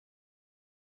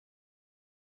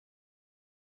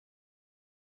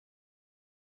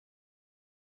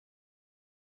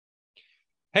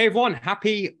Hey everyone,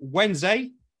 happy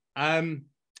Wednesday.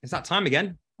 It's that time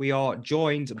again. We are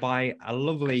joined by a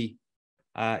lovely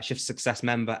Shift Success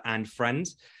member and friend,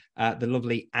 the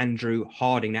lovely Andrew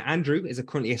Harding. Now, Andrew is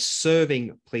currently a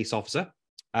serving police officer.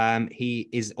 He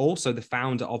is also the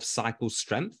founder of Cycle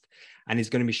Strength, and he's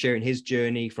going to be sharing his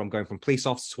journey from going from police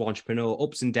officer to entrepreneur,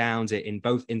 ups and downs in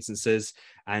both instances,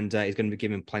 and he's going to be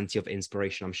giving plenty of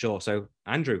inspiration, I'm sure. So,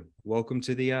 Andrew, welcome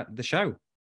to the show.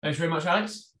 Thanks very much,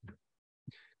 Alex.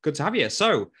 Good to have you.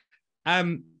 So, I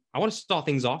want to start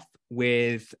things off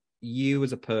with you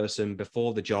as a person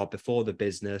before the job, before the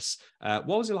business. What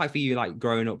was it like for you, like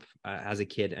growing up as a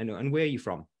kid, and where are you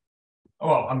from?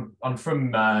 Well, I'm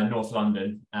from North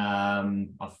London.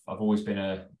 I've always been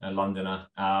a Londoner.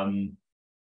 I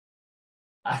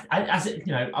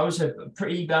was a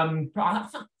pretty I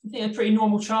think a pretty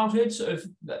normal childhood, sort of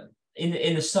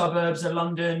in the suburbs of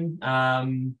London.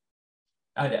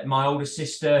 I had my older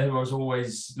sister, who I was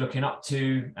always looking up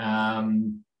to.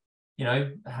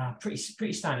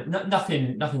 Pretty standard.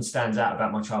 Nothing stands out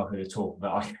about my childhood at all.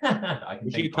 But Was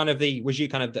you a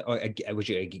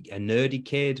nerdy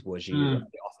kid? Was you an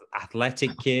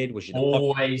athletic kid? Was you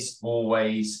always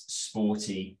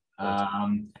sporty?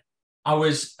 I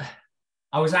was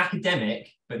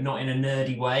academic, but not in a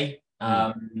nerdy way.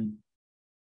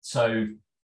 So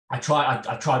I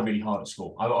tried really hard at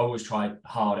school. I always tried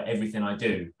hard at everything I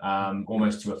do,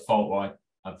 almost to a fault where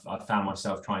I've found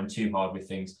myself trying too hard with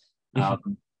things. But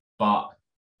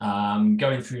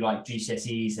going through like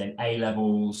GCSEs and A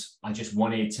levels, I just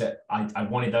wanted I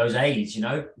wanted those A's,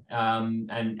 and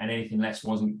anything less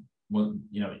wasn't,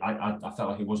 I felt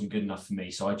like it wasn't good enough for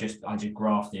me. So I just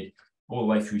grafted all the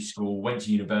way through school, went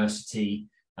to university,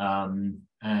 and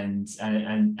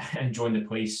joined the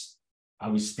police. I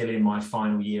was still in my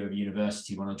final year of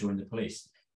university when I joined the police.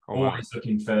 Always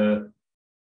looking for,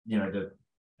 the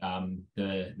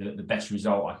best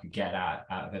result I could get out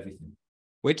of everything.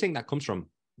 Where do you think that comes from?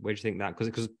 Where do you think that?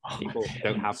 Because people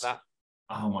don't have that.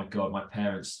 Oh my God, my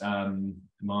parents.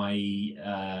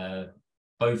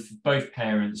 Both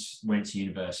parents went to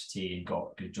university and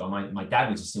got a good job. My dad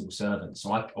was a civil servant,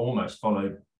 so I almost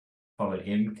followed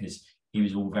him because he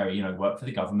was all very, work for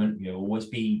the government. You'll always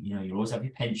have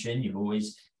your pension. You'll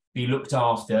always be looked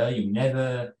after. You'll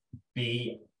never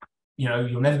be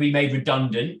made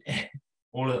redundant.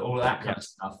 all of that kind of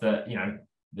stuff that,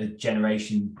 the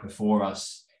generation before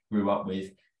us grew up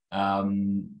with. So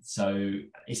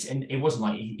it wasn't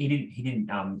like he didn't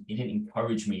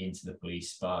encourage me into the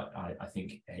police, but I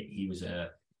think he was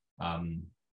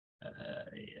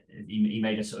he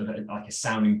made a sort of like a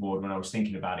sounding board when I was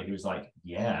thinking about it. He was like,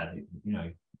 yeah,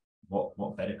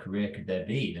 what better career could there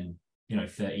be than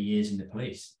 30 years in the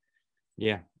police?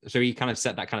 Yeah. So he kind of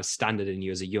set that kind of standard in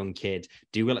you as a young kid.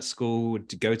 Do well at school,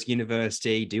 to go to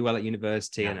university, do well at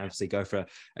university, and obviously go for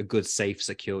a good, safe,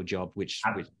 secure job, which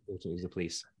is the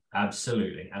police.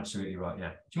 Absolutely right. Yeah.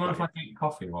 Do you mind if I drink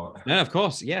coffee while? No, of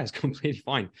course. Yeah, it's completely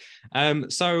fine.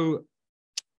 So,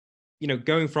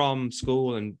 going from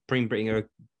school and being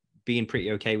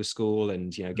pretty okay with school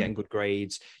and getting good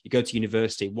grades, you go to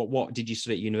university. What did you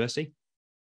study at university?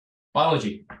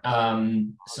 Biology.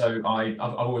 So I've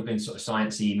always been sort of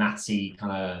sciencey, mathsy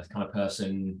kind of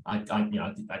person. I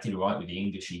did all right with the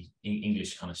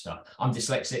English kind of stuff. I'm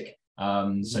dyslexic.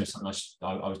 So something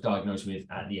I was diagnosed with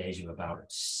at the age of about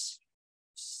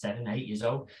 7-8 years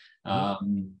old.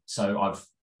 So I've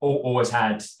always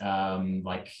had I'm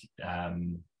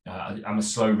a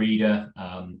slow reader,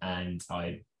 and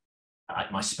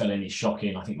my spelling is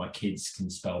shocking. I think my kids can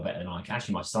spell better than I can.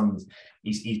 Actually, my son's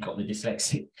he's got the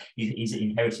dyslexic. He's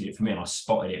inherited it from me, and I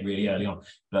spotted it really early on.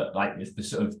 But like the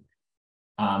sort of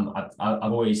I've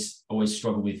always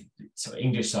struggled with sort of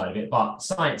English side of it, but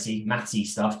sciencey, mathsy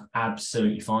stuff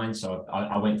absolutely fine. So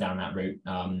I went down that route.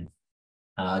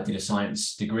 Did a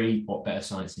science degree. What better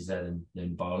science is there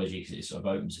than biology? Because it sort of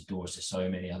opens the doors to so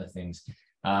many other things.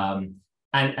 And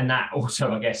that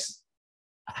also, I guess,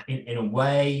 in a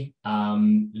way, I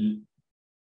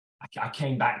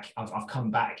came back. I've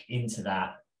come back into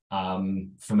that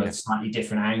from a slightly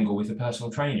different angle with the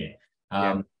personal training.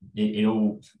 It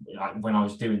all, like when I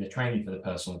was doing the training for the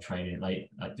personal training,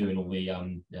 like doing all the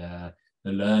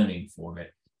learning for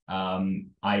it,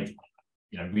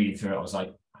 reading through it, I was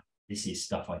like, this is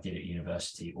stuff I did at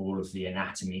university. All of the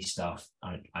anatomy stuff,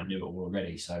 I knew it all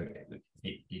already, so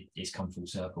it's come full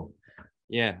circle.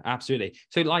 Yeah, absolutely.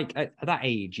 So like at that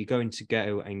age, you're going to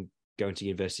go into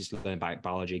university to learn about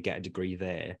biology, get a degree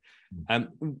there.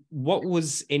 What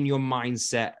was in your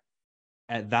mindset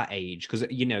at that age? Because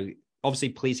obviously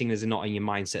policing is not in your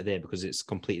mindset there because it's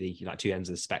completely like two ends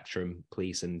of the spectrum,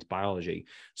 police and biology.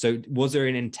 So was there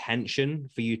an intention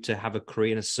for you to have a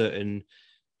career in a certain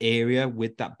area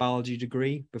with that biology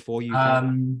degree before you kind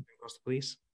of across the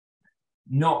police?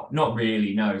 Not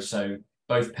really, no. So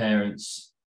both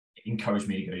parents encouraged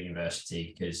me to go to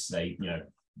university because they,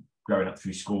 growing up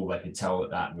through school, they could tell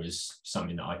that was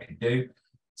something that I could do.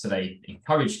 So they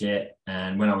encouraged it.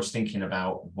 And when I was thinking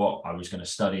about what I was going to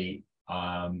study,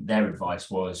 their advice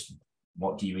was,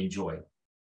 what do you enjoy?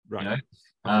 Right.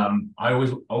 I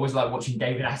always like watching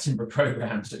David Attenborough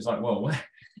programs. So it's like, well,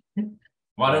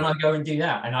 why don't I go and do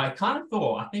that? And I kind of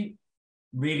thought, I think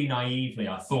really naively,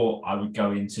 I thought I would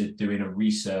go into doing a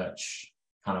research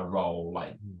kind of role,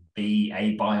 like be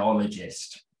a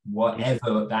biologist,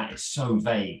 whatever. That is so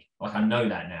vague. Like, I know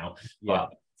that now, but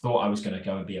thought I was going to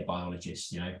go and be a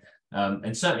biologist,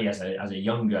 and certainly as a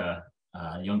younger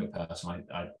person,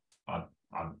 I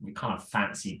we kind of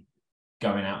fancied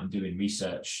going out and doing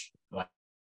research, like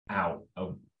out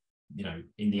of,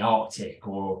 in the Arctic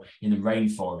or in the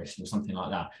rainforest or something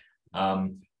like that.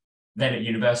 Then at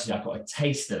university, I got a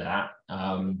taste of that.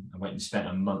 I went and spent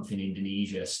a month in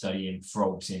Indonesia studying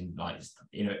frogs in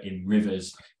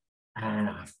rivers, and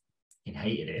I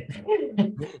hated it.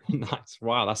 Nice.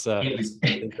 Wow, that's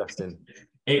interesting.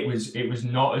 It was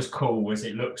not as cool as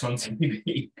it looks on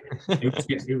TV.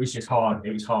 It was just hard.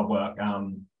 It was hard work.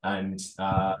 And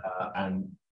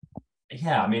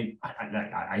yeah, I mean,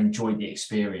 I enjoyed the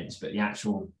experience, but the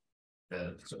actual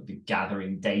sort of the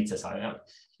gathering data side.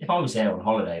 If I was there on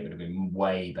holiday, it would have been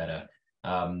way better.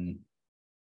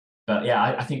 But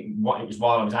yeah, I think it was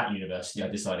while I was at university, I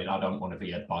decided I don't want to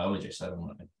be a biologist.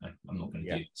 I'm not going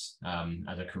to do this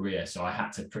as a career. So I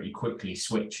had to pretty quickly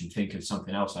switch and think of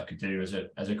something else I could do as a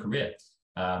career.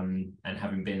 And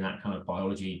having been that kind of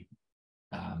biology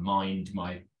mind,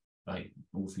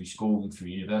 all through school and through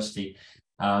university,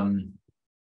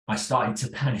 I started to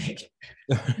panic.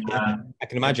 I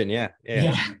can imagine. Yeah.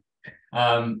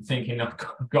 Thinking, oh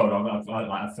God,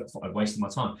 I've wasted my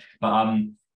time. But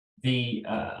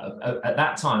at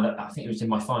that time, I think it was in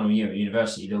my final year at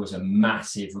university, there was a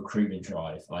massive recruitment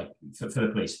drive, like for the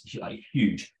police, like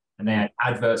huge. And they had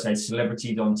adverts, they had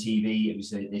celebrities on TV. It was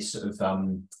this sort of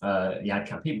the ad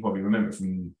campaign. People probably remember it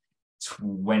from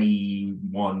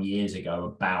 21 years ago,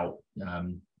 about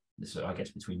so I guess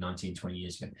between 19 and 20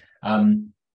 years ago.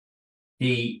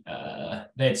 They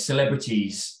had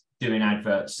celebrities doing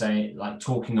adverts, saying, like,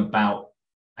 talking about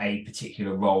a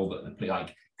particular role that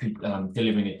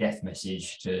delivering a death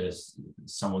message to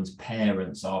someone's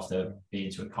parents after being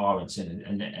into a car incident,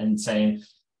 and saying,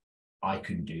 I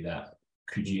couldn't do that.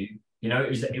 Could you? That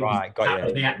was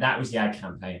the ad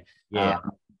campaign.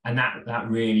 And that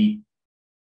really,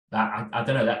 I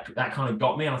don't know, that kind of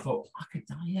got me, and I thought, I could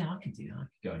do that. I could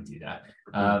go and do that.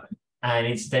 And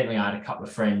incidentally, I had a couple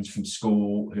of friends from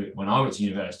school who, when I went to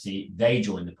university, they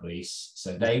joined the police.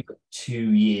 So they were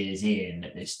 2 years in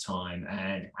at this time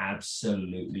and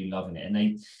absolutely loving it. And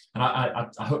I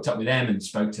hooked up with them and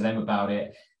spoke to them about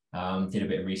it, did a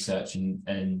bit of research, and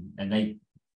they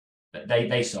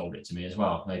sold it to me as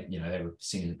well. They were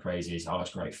singing the praises. Oh,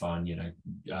 it's great fun,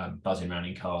 buzzing around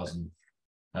in cars and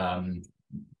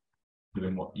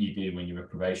doing what you do when you're a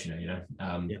probationer,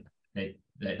 They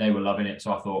were loving it,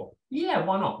 so I thought, yeah,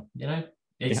 why not?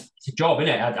 It's a job,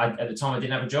 isn't it? At the time, I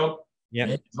didn't have a job. Yeah,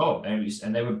 it's a job,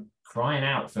 and they were crying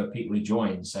out for people to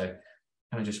join, so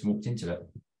kind of just walked into it.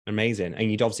 Amazing.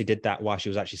 And you'd obviously did that while she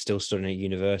was actually still studying at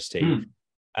university.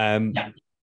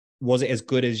 Was it as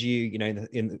good as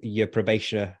in your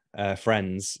probationer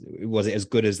friends? Was it as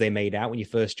good as they made out when you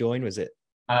first joined? Was it?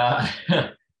 I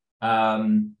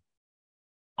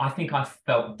think I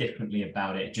felt differently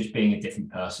about it, just being a different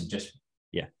person. Because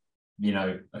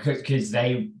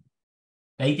they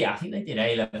did. I think they did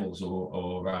A levels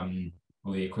or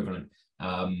the equivalent.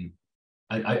 I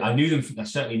knew them. I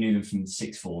certainly knew them from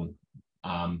sixth form,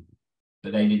 but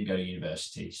they didn't go to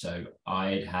university. So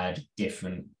I had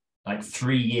different, like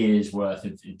 3 years worth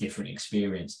of different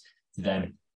experience to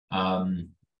them. And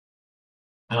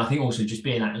I think also just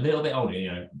being a little bit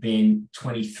older, being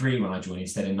 23 when I joined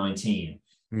instead of 19,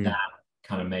 that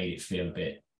kind of made it feel a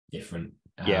bit different.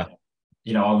 I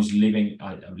was living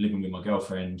with my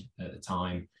girlfriend at the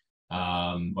time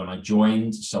when I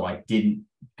joined, so I didn't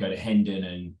go to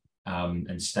Hendon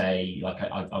and stay. Like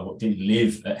I didn't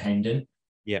live at Hendon.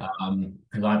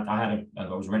 Because I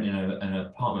was renting an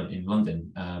apartment in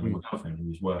London with my girlfriend who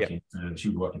was working. She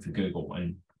was working for Google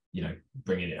and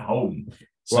bringing it home.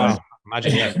 So wow,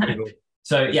 imagine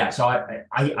So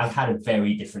I had a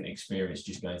very different experience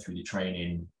just going through the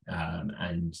training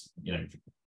and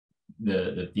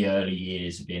the early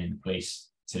years of being in the police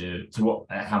to what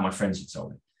how my friends had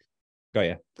told me. Got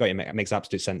you. It makes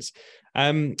absolute sense.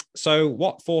 So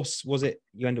what force was it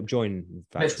you ended up joining?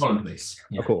 Metropolitan Police.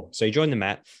 Yeah. Oh, cool. So you joined the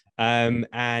Met.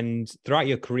 And throughout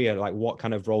your career, like what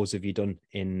kind of roles have you done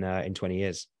in 20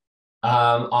 years?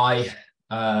 I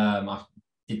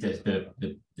did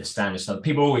the standard stuff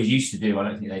people always used to do. I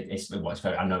don't think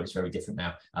I know it's very different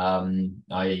now.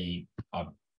 I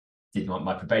did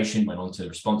my probation, went on to the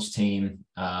response team,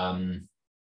 and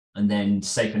then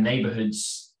Safer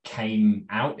Neighborhoods came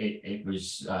out. It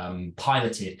was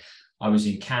piloted. I was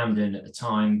in Camden at the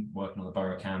time, working on the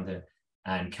borough of Camden,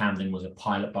 and Camden was a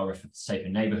pilot borough for Safer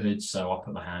Neighborhoods. So I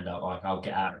put my hand up, like I'll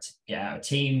get out a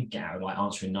team, get out like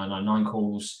answering 999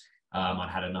 calls. I'd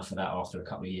had enough of that after a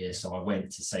couple of years, so I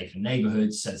went to Safer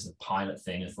Neighborhoods as a pilot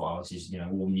thing. I thought, this is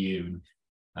all new,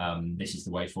 and this is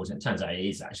the way forward. And it turns out it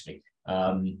is actually.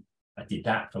 I did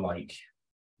that for like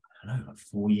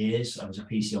 4 years. I was a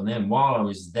PC on them. While I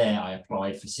was there, I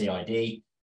applied for CID,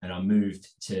 and I moved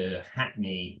to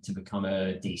Hackney to become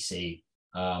a DC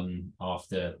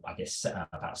after, I guess,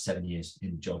 about 7 years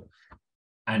in the job.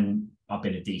 And I've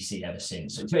been a DC ever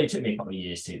since. So it took me a couple of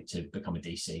years to become a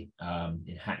DC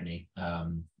in Hackney. I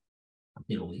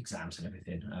did all the exams and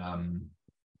everything.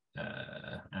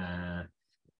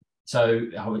 So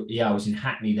I was in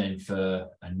Hackney then for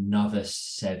another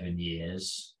 7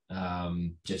 years,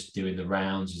 just doing the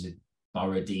rounds as a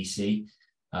borough DC.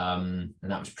 And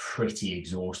that was pretty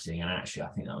exhausting. And actually, I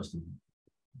think that was the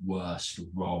worst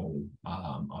role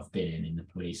I've been in the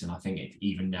police. And I think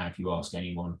even now, if you ask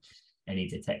anyone, any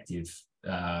detective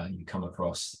you come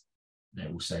across, they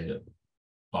will say that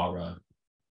borough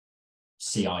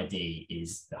CID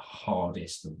is the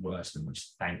hardest, the worst, and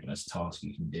most thankless task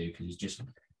you can do, because it's just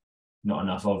not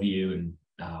enough of you. And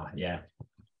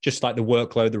just like the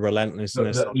workload, the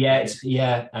relentlessness. And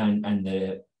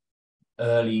the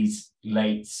early,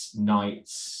 late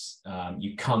nights.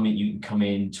 You can come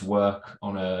in to work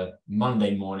on a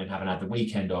Monday morning, having had the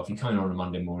weekend off. You come in on a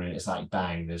Monday morning, it's like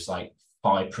bang, there's like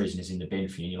 5 prisoners in the bin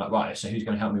for you. And you're like, right, so who's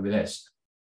going to help me with this?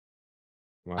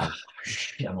 Wow.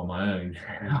 Shit, I'm on my own.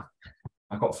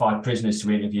 I've got 5 prisoners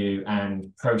to interview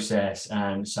and process,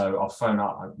 and so I'll phone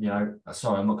up.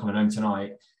 Sorry, I'm not coming home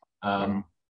tonight.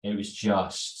 It was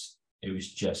just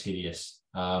hideous.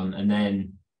 And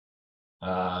then,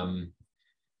 I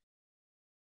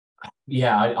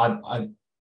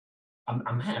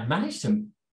managed to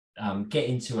get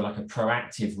into a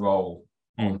proactive role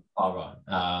on borough,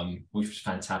 which was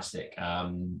fantastic.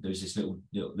 There was this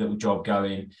little job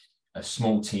going. A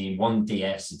small team, one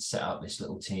DS had set up this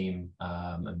little team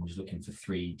and was looking for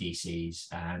 3 DCs,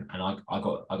 and I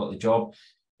got the job.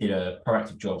 Did a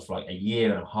proactive job for like a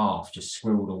year and a half, just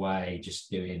squirreled away, just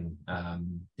doing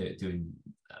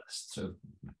sort of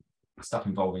stuff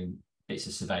involving bits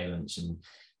of surveillance and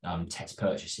test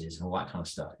purchases and all that kind of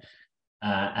stuff.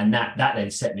 And that then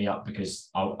set me up, because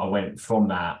I went from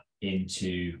that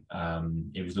into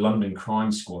it was London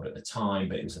Crime Squad at the time,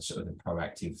 but it was a sort of a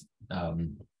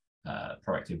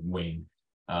proactive wing,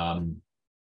 and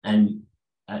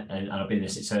I've been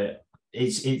this. So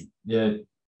it's the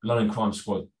London Crime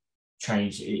Squad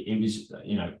changed. It was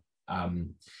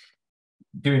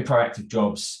doing proactive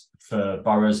jobs for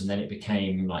boroughs, and then it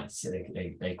became like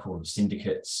they call them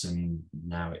syndicates, and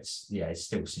now it's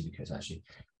still syndicates actually,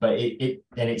 but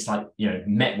then it's like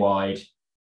Met wide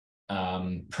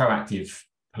proactive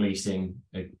policing.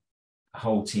 A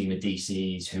whole team of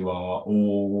DCs who are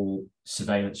all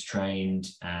surveillance trained,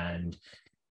 and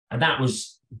that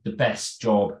was the best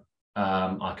job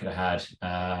I could have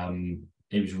had.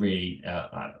 It was really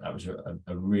that was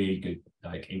a really good,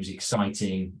 it was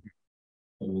exciting.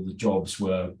 All the jobs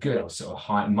were good, sort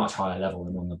of much higher level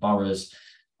than on the boroughs,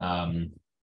 and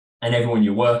everyone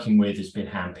you're working with has been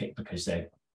handpicked because they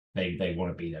want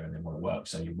to be there and they want to work.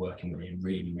 So you're working with a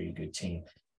really, really good team.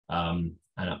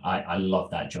 And I love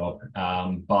that job,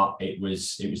 but it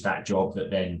was that job that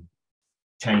then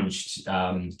changed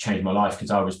my life,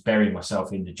 because I was burying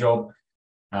myself in the job.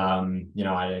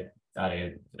 I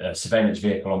had a surveillance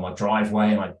vehicle on my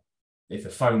driveway, and if the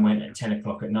phone went at 10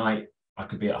 o'clock at night, I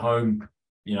could be at home,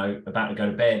 about to go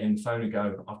to bed, and the phone would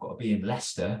go, I've got to be in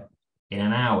Leicester in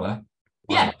an hour.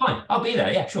 Wow. Yeah, fine, I'll be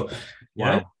there. Yeah, sure.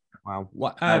 Wow.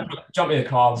 What? Jump in the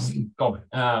car, gone.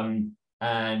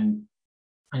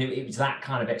 And it was that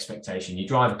kind of expectation. You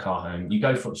drive a car home, you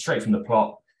go straight from the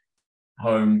plot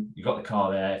home, you got the car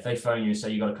there. If they phone you and say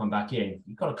you got to come back in,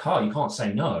 you've got a car, you can't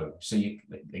say no. So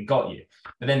they got you.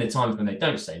 But then the times when they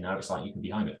don't say no, it's like you can be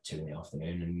home at 2 in the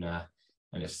afternoon,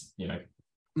 and it's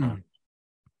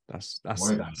Don't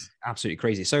worry about it. absolutely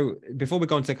crazy. So before we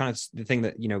go into kind of the thing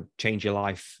that, you know, changed your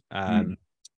life, and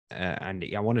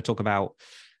I want to talk about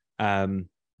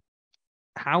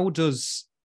how does,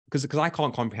 because I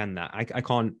can't comprehend that. I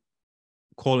can't,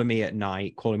 calling me at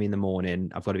night, calling me in the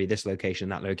morning, I've got to be this location,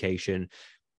 that location,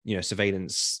 you know,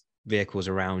 surveillance vehicles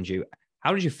around you.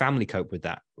 How does your family cope with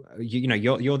that? You know,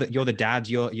 you're the dad,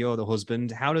 you're the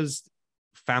husband. How does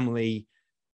family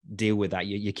deal with that?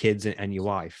 Your kids and your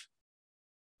wife?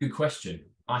 Good question.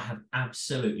 I have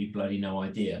absolutely bloody no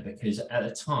idea, because at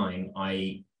the time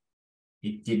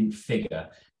it didn't figure,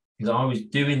 because I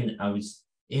was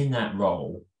in that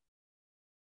role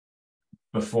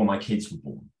before my kids were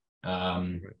born.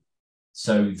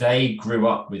 So they grew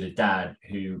up with a dad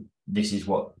who, this is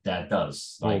what dad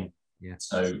does. Like,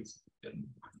 so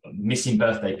missing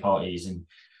birthday parties, and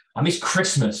I missed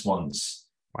Christmas once.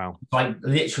 Wow. Like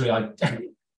literally, I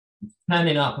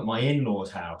standing up at my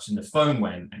in-laws' house and the phone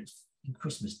went, and it's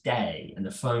Christmas Day, and the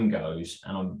phone goes,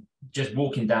 and I'm just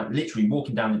literally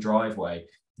walking down the driveway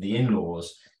to the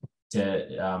in-laws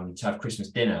to have Christmas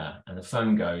dinner, and the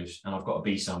phone goes, and I've got to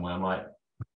be somewhere. I'm like,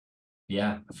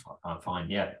 yeah, I'm fine.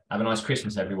 Yeah, have a nice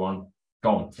Christmas, everyone.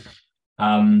 Gone.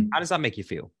 How does that make you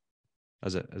feel?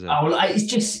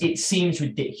 It seems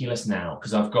ridiculous now,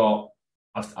 because I've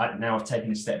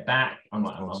taken a step back. I'm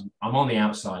on the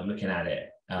outside looking at it,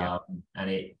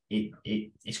 and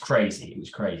it's crazy. It was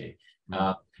crazy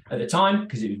at the time,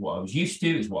 because it was what I was used to.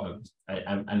 It was what I was,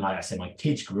 and like I said, my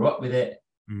kids grew up with it.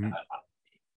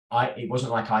 It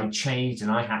wasn't like I changed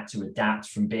and I had to adapt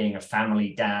from being a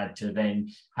family dad to then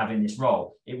having this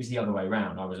role. It was the other way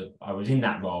around. I was in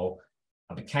that role.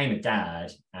 I became a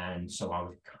dad, and so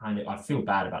I feel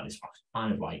bad about this. I was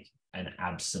kind of like an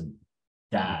absent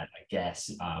dad, I guess.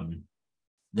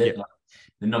 The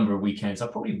number of weekends I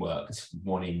probably worked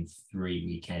 1 in 3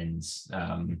 weekends.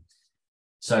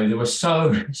 So there were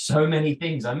so many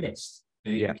things I missed.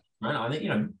 Yeah, I think, you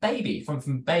know,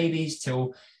 from babies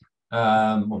till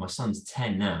well, my son's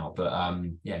 10 now, but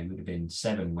he would have been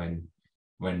 7 when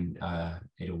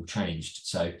it all changed.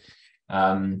 So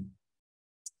I'm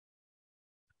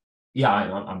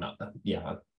not.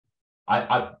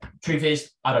 I truth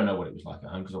is, I don't know what it was like at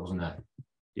home, because I wasn't there.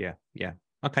 Yeah.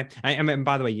 Okay. I mean,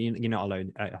 by the way, you're not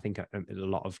alone. I think a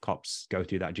lot of cops go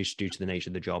through that just due to the nature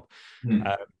of the job. And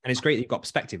it's great that you've got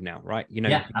perspective now, right? You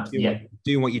know,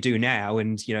 doing what you do now,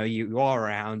 and you know, you are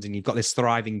around, and you've got this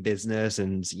thriving business,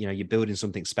 and you know, you're building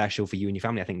something special for you and your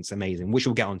family. I think it's amazing, which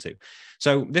we'll get onto.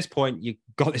 So at this point, you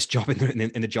got this job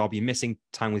in the job. You're missing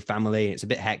time with family. It's a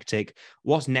bit hectic.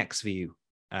 What's next for you?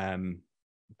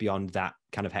 Beyond that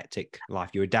kind of hectic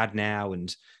life, you're a dad now,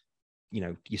 and you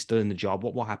know, you're still in the job.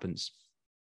 What happens?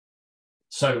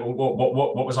 So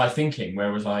what was I thinking?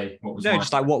 Where was I? What was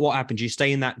just like what happened? Do you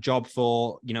stay in that job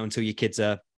for, you know, until your kids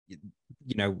are, you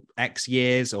know, X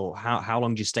years, or how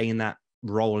long do you stay in that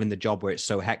role in the job where it's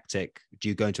so hectic? Do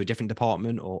you go into a different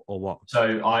department or what?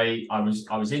 So I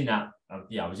was in that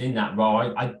I was in that role.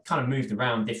 I kind of moved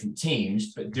around different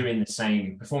teams, but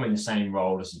performing the same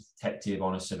role as a detective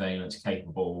on a surveillance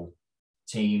capable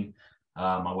team.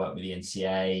 I worked with the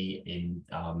NCA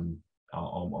on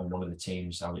one of the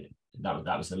teams.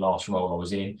 That was the last role I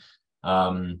was in,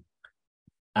 and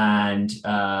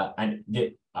I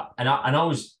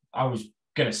was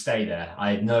going to stay there.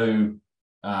 I had no.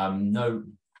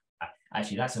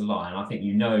 Actually, that's a lie, and I think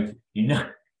you know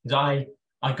because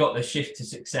I got the Shift to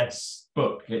Success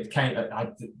book. It came.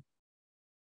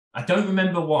 I don't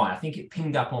remember why. I think it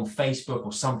pinged up on Facebook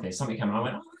or something. Something came, and I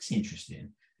went, "Oh, that's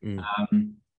interesting."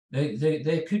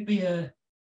 There could be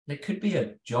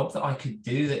a job that I could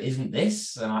do that isn't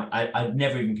this, and I'd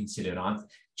never even considered. I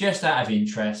just out of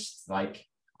interest, like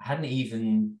I hadn't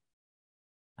even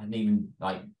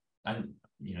like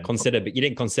consider, but you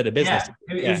didn't consider business.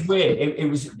 It was weird. It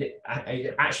was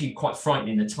actually quite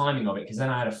frightening, the timing of it, because then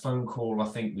I had a phone call, I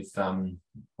think, with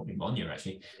probably Monia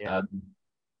actually, to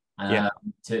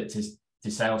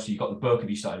say, "Oh, so you got the book? Have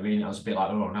you started reading it?" I was a bit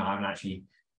like, "Oh no, I haven't actually."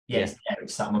 It's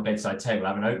sat on my bedside table. I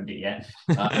haven't opened it yet.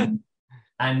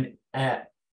 And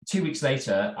 2 weeks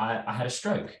later, I had a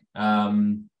stroke.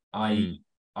 And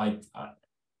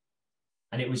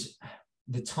it was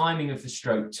the timing of the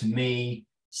stroke, to me,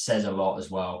 says a lot as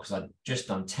well, because I'd just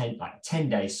done 10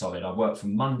 days solid. I worked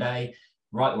from Monday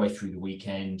right the way through the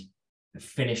weekend. I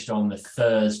finished on the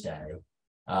Thursday,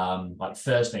 like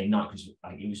Thursday night, because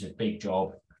it was a big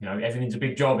job. You know, everything's a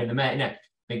big job in the Met. You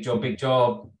know, big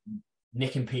job,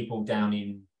 nicking people down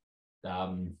in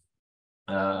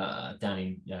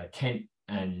Kent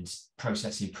and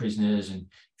processing prisoners, and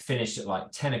finished at like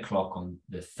 10 o'clock on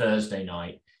the Thursday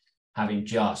night, having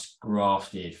just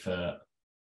grafted for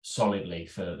solidly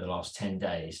for the last 10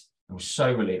 days. I was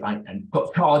so relieved, and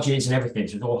got charges and everything.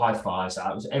 So it was all high fives.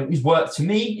 So it was worth, to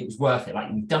me, it was worth it.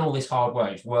 Like, we've done all this hard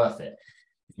work, it's worth it.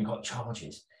 We got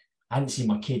charges. I hadn't seen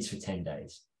my kids for 10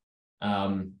 days.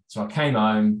 So I came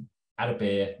home, had a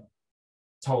beer,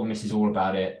 told the missus all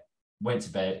about it, went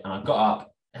to bed, and I got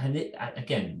up, and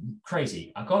again,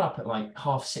 crazy. I got up at like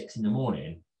 6:30 in the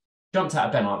morning, jumped out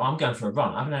of bed, like, I'm going for a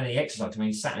run. I haven't had any exercise. I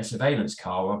mean, sat in a surveillance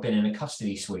car where I've been in a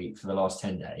custody suite for the last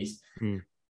 10 days.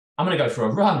 I'm going to go for a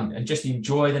run and just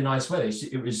enjoy the nice weather.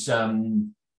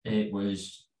 It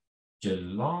was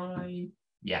July.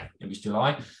 Yeah, it was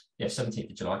July. Yeah, 17th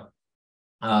of July.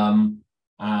 And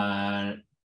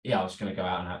yeah, I was going to go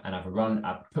out and have a run.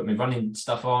 I put my running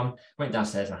stuff on, went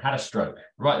downstairs, and I had a stroke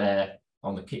right there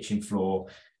on the kitchen floor.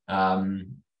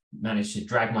 Managed to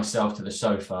drag myself to the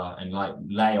sofa and like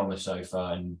lay on the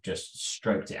sofa and just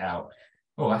stroked it out.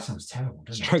 Oh, that sounds terrible,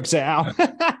 doesn't Strokes it out.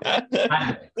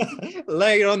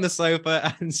 Lay on the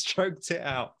sofa and stroked it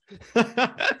out.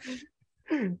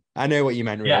 I know what you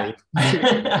meant, really.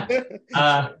 Yeah.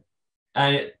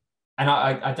 And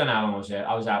I don't know how long I was there.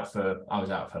 I was out for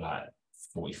like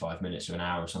 45 minutes or an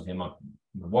hour or something. My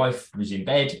wife was in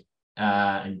bed,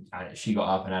 and she got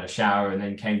up and had a shower and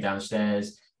then came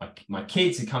downstairs. My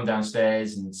kids had come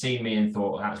downstairs and seen me and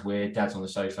thought, that's weird. Dad's on the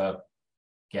sofa.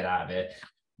 Get out of here.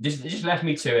 Just left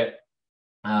me to it.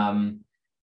 And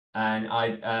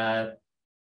I,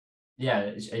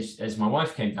 as my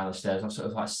wife came down the stairs, I sort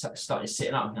of like started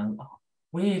sitting up and going, oh,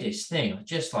 weirdest thing. I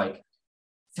just like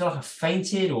feel like I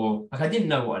fainted, or like I didn't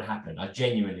know what had happened. I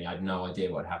genuinely had no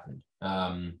idea what had happened.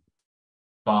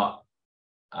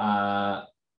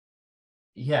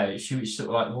 Yeah, she was sort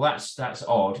of like, well, that's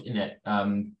odd, isn't it?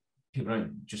 People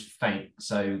don't just faint,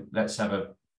 so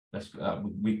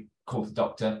we called the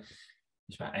doctor.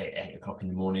 It's about 8 o'clock in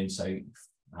the morning, so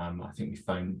I think we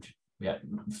phoned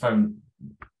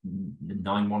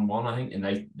 911, I think,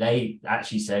 and they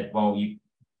actually said, well, you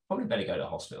probably better go to the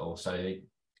hospital. So they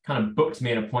kind of booked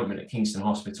me an appointment at Kingston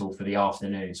Hospital for the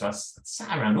afternoon. So I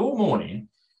sat around all morning,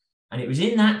 and it was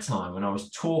in that time when I was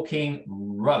talking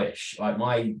rubbish, like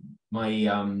my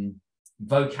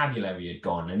vocabulary had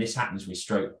gone. And this happens with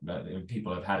stroke. When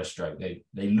people have had a stroke, they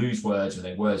lose words, or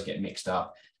their words get mixed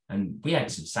up. And we had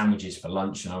some sandwiches for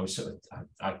lunch, and I was sort of,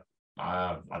 I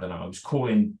don't know, I was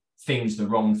calling things the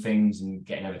wrong things and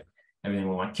getting everything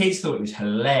wrong. My kids thought it was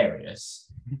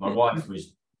hilarious. My wife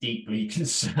was deeply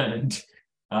concerned.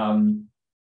 And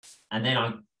then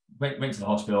I went to the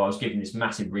hospital. I was given this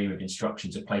massive ream of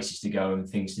instructions of places to go and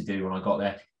things to do when I got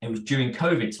there. It was during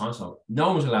COVID time, so no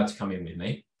one was allowed to come in with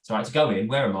me. So I had to go in,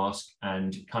 wear a mask,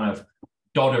 and kind of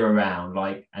dodder around,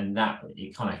 like, and that,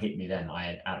 it kind of hit me then. I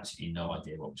had absolutely no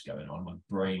idea what was going on. My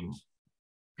brain was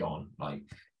gone. Like,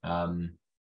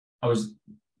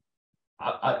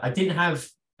 I didn't have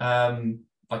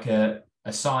like a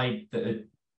side that had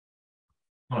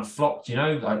kind of flopped, you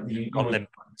know, like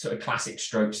sort of classic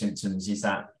stroke symptoms is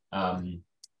that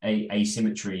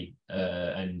asymmetry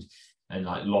and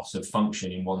like loss of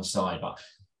function in one side. But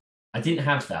I didn't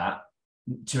have that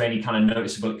to any kind of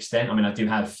noticeable extent. I mean, I do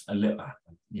have a little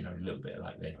bit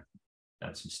like they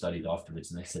had some studies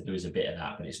afterwards, and they said there was a bit of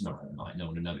that, but it's not like no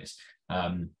one will notice.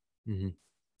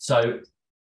 So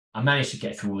I managed to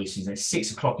get through all these things. At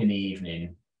 6 o'clock in the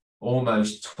evening,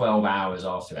 almost 12 hours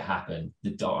after it happened,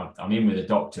 I'm in with the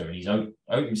doctor, and he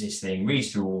opens this thing,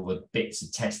 reads through all the bits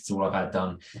of tests, all I've had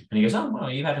done, and he goes, oh,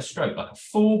 well, you've had a stroke, like a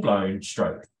full-blown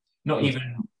stroke. Not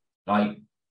even like,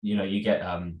 you know, you get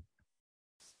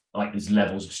like there's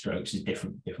levels of strokes, there's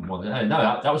different ones.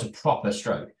 No, that was a proper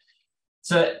stroke.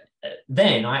 So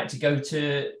then I had to go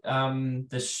to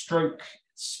the stroke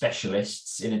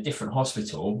specialists in a different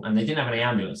hospital, and they didn't have any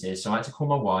ambulances, so I had to call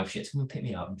my wife. She had to come and pick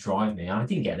me up and drive me, and I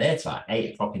didn't get there till like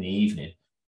 8 o'clock in the evening.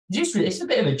 It's a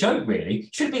bit of a joke, really.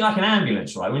 Should be like an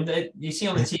ambulance, right? When you see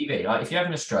on the TV, like if you're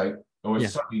having a stroke, or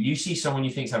you see someone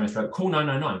you think's having a stroke, call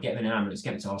 999, get them in an ambulance,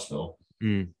 get them to hospital.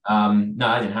 No,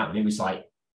 that didn't happen. It was like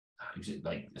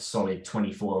a solid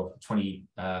 14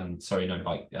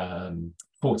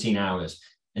 hours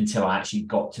until I actually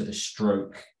got to the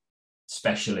stroke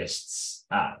specialists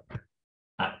at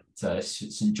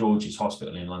St George's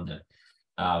Hospital in London.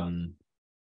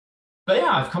 But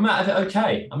yeah, I've come out of it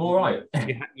okay. I'm all right.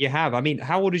 You have. I mean,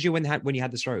 how old was you when you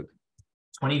had the stroke?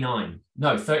 39.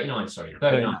 No, 39. Sorry,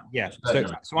 39. Yeah.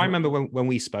 39. So I remember when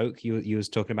we spoke, you was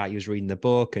talking about you was reading the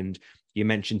book, and you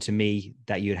mentioned to me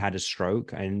that you had a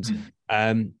stroke, and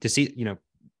to see, you know,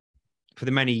 for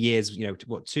the many years, you know,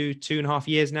 what, 2.5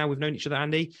 years now we've known each other,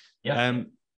 Andy. Yeah.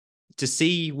 To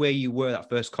see where you were, that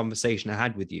first conversation I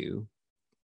had with you,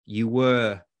 you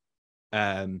were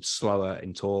slower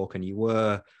in talk, and you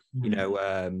were,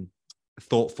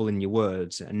 thoughtful in your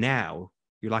words. And now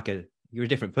you're a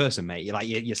different person, mate.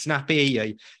 You're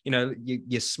snappy.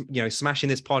 You're smashing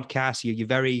this podcast.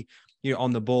 You're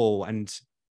on the ball, and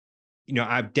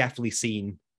I've definitely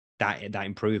seen that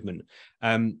improvement.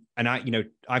 And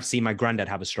I've seen my granddad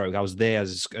have a stroke. I was there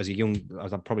as I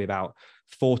was probably about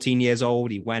 14 years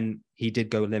old. He did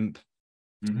go limp.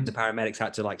 Mm-hmm. The paramedics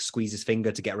had to squeeze his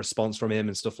finger to get a response from him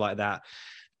and stuff like that.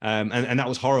 And that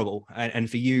was horrible. And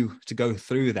for you to go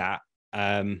through that,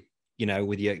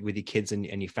 with your kids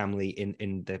and your family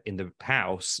in the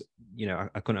house,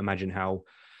 I couldn't imagine how,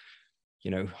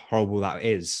 horrible that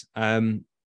is.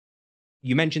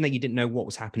 You mentioned that you didn't know what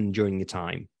was happening during your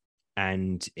time,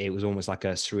 and it was almost like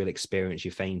a surreal experience.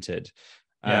 You fainted.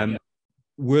 Yeah.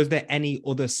 Were there any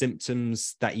other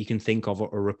symptoms that you can think of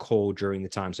or recall during the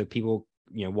time? So people,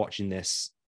 watching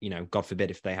this, God forbid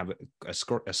if they have a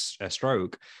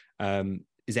stroke,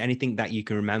 is there anything that you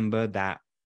can remember that,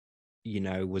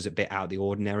 was a bit out of the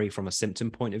ordinary from a symptom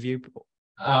point of view?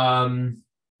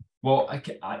 Well,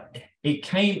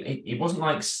 it wasn't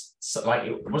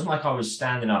like I was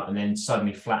standing up and then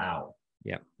suddenly flat out.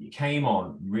 Yeah. It came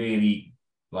on really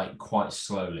quite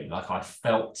slowly. Like I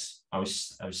felt I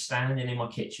was standing in my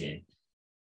kitchen,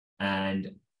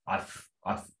 and I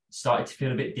started to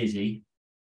feel a bit dizzy,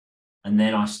 and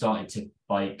then I started to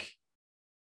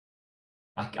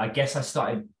I guess I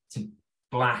started to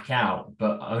black out,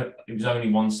 but it was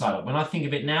only one side. When I think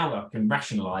of it now, I can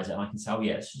rationalize it and I can say, oh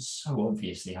yeah, it's just so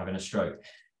obviously having a stroke.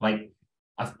 I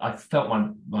felt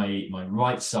my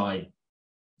right side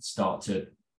start to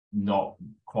not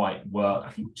quite work. I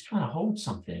think I was trying to hold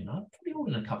something. I was probably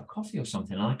holding a cup of coffee or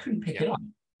something, and I couldn't pick it up.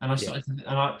 And I started to,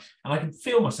 and I could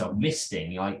feel myself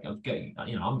listing, I'm going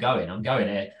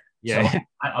here. Yeah. So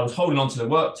I was holding onto the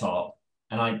worktop,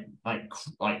 and I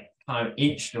kind of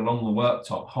inched along the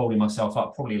worktop, holding myself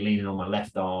up, probably leaning on my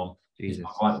left arm because my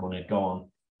right one had gone.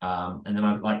 And then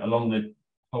I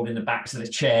holding the backs of the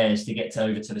chairs to get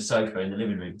over to the sofa in the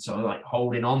living room. So I was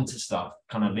holding on to stuff,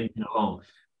 kind of limping along.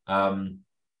 And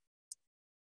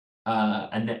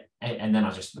then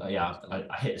I just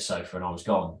I hit the sofa and I was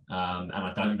gone. And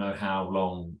I don't know how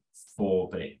long for,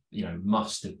 but it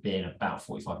must have been about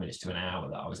 45 minutes to an hour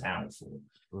that I was out for.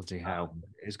 Bloody hell.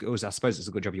 I suppose it's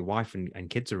a good job your wife and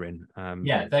kids are in.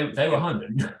 Yeah, they were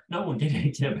home. No one did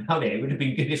anything about it. It would have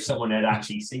been good if someone had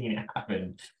actually seen it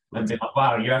happen and been like,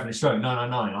 wow, you're having a stroke. No.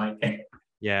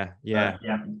 Yeah.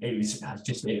 It's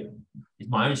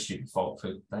my own stupid fault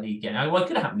for bloody getting. Well, it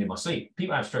could have happened in my sleep.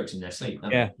 People have strokes in their sleep.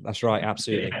 Yeah, that's right.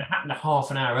 Absolutely. If it had happened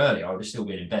half an hour earlier, I would have still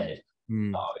been in bed.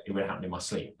 Mm. It would have happened in my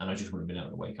sleep, and I just wouldn't have been able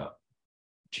to wake up.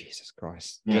 Jesus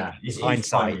Christ. Yeah, it's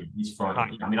hindsight. It's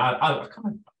frightening. I mean, I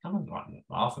kind of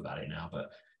laugh about it now, but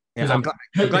because I'm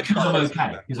I'm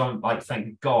okay. Because I'm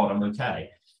thank God I'm okay.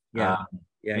 Yeah.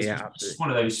 It's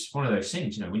one of those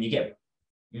things, when you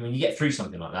get through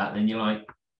something like that, then you're like,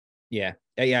 yeah,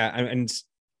 and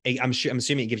I'm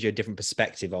assuming it gives you a different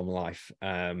perspective on life.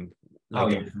 For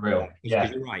real.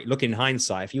 Yeah, you're right. Look, in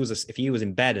hindsight, if he was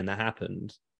in bed and that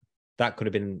happened, that could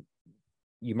have been,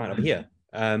 you might not be here.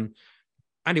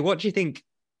 Andy, what do you think?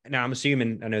 Now, I'm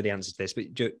assuming I know the answer to this, but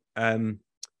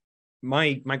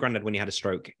my granddad, when he had a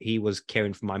stroke, he was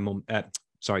caring for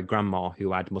my grandma,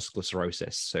 who had muscular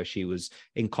sclerosis. So she was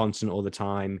incontinent all the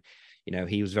time.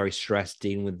 He was very stressed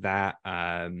dealing with that.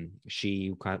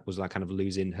 She was kind of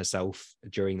losing herself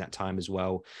during that time as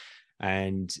well.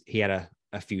 And he had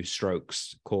a few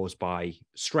strokes caused by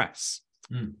stress.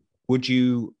 Mm. Would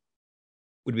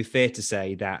it be fair to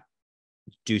say that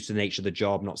due to the nature of the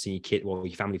job, not seeing your kid or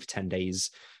your family for 10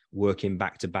 days, working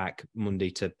back to back,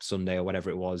 Monday to Sunday or whatever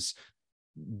it was,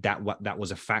 that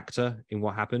was a factor in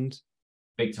what happened?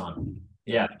 Big time.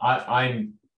 Yeah,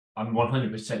 I'm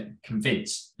 100%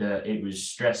 convinced that it was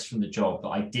stress from the job that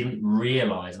I didn't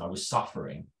realize I was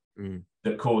suffering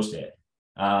that caused it.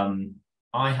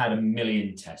 I had a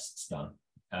million tests done.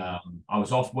 I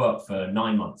was off work for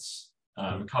 9 months.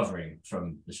 Recovering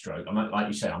from the stroke. I'm like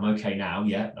you said, I'm okay now.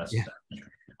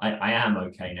 I am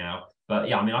okay now. But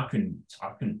yeah, I mean, I couldn't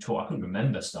talk. I couldn't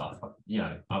remember stuff.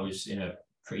 I was in a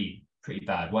pretty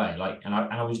bad way. I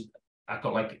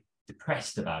got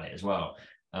depressed about it as well.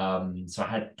 So I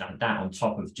had that on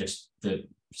top of just the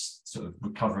sort of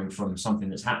recovering from something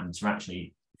that's happened to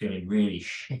actually feeling really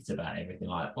shit about everything.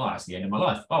 Well, that's the end of my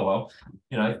life. Oh well,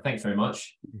 thanks very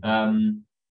much.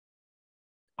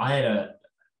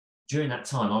 During that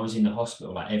time, I was in the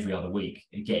hospital every other week,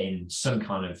 getting some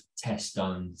kind of test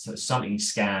done, so something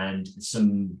scanned,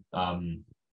 some,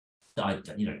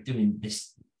 doing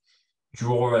this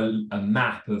draw a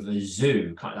map of a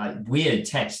zoo, kind of like weird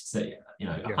tests that,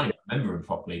 I can't even remember them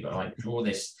properly, but like draw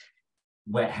this,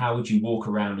 how would you walk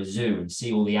around a zoo and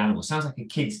see all the animals? Sounds like a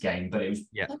kid's game, but it was,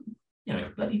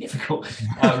 bloody difficult.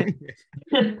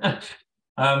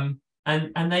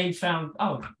 And they found,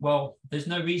 oh, well, there's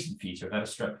no reason for you to have had a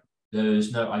stroke.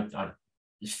 There's no, I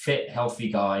fit,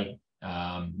 healthy guy,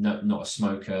 not a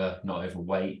smoker, not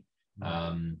overweight.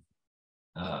 I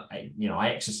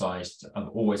exercised. I've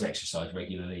always exercised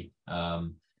regularly.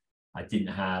 I didn't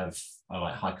have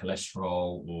like high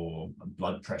cholesterol or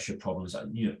blood pressure problems.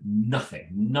 Nothing.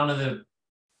 None of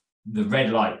the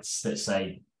red lights that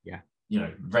say,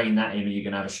 rein that in or you're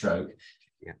going to have a stroke.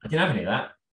 I didn't have any of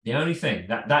that. The only thing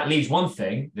that leaves one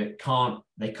thing that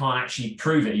they can't actually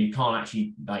prove it. You can't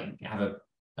actually like have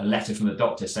a letter from the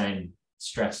doctor saying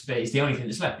stress, but it's the only thing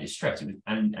that's left is stress.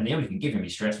 And the only thing giving me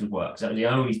stress was work. So that was the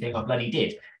only thing I bloody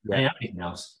did. And everything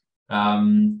else.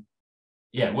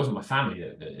 It wasn't my family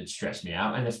that had stressed me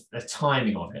out, and the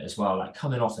timing of it as well, like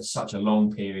coming off of such a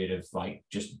long period of like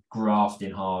just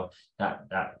grafting hard. That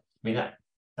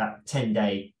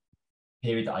 10-day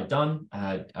period that I'd done,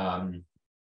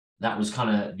 that was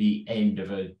kind of the end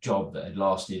of a job that had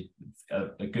lasted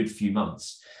a good few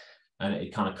months, and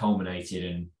it kind of culminated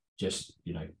in just,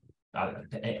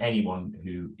 anyone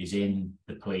who is in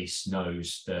the police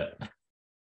knows that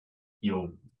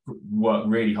you'll work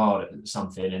really hard at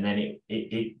something, and then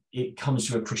it comes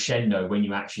to a crescendo when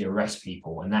you actually arrest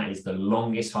people, and that is the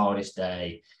longest, hardest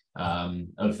day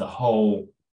of the whole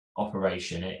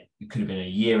operation. It could have been a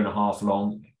year and a half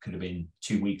long, it could have been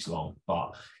 2 weeks long,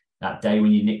 but that day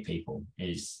when you nick people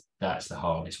that's the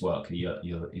hardest work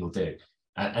you'll do.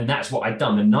 And that's what I'd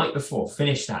done the night before,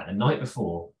 finished that the night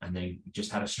before, and then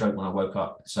just had a stroke when I woke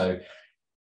up. So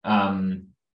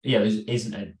there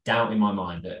isn't a doubt in my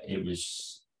mind that it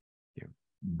was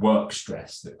work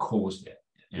stress that caused it.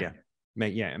 It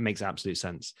makes absolute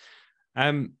sense.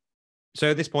 So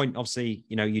at this point, obviously,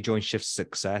 you join Shift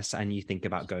Success and you think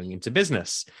about going into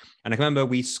business. And I remember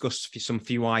we discussed some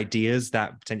few ideas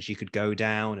that potentially could go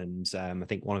down. And I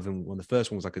think one of the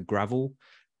first one was like a gravel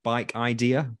bike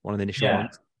idea, one of the initial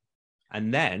ones.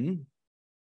 And then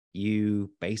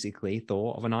you basically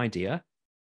thought of an idea,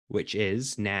 which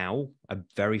is now a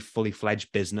very fully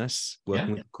fledged business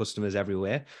working with customers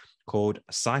everywhere, called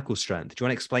Cycle Strength. Do you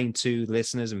want to explain to the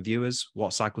listeners and viewers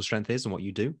what Cycle Strength is and what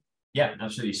you do? Yeah,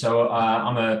 absolutely. So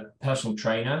I'm a personal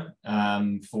trainer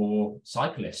for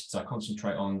cyclists. I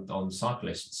concentrate on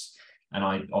cyclists, and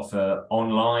I offer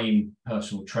online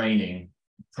personal training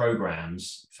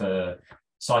programs for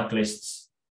cyclists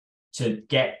to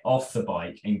get off the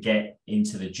bike and get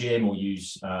into the gym or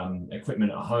use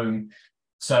equipment at home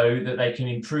so that they can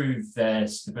improve their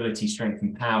stability, strength,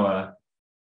 and power,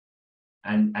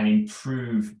 and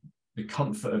improve the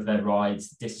comfort of their rides,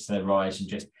 the distance of their rides, and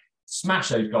just smash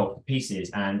those goals to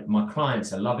pieces. And my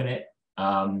clients are loving it.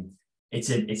 It's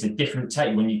a different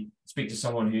take when you speak to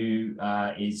someone who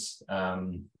is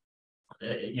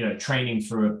training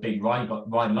for a big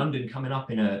ride London coming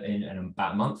up in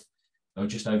about a month, or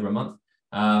just over a month.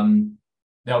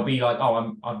 They'll be like,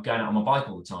 oh, I'm going out on my bike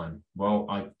all the time. Well,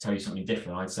 I tell you something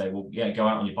different. I'd say, well, yeah, go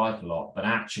out on your bike a lot, but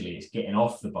actually it's getting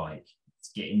off the bike,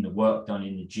 it's getting the work done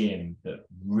in the gym that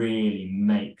really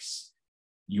makes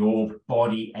your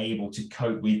body able to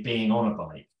cope with being on a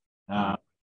bike. And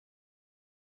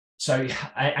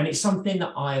it's something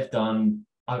that I have done.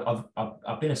 I've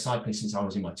been a cyclist since I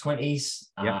was in my 20s.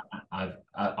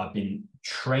 I've been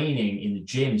training in the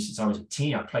gym since I was a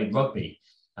teen. I played rugby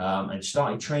and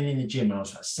started training in the gym when I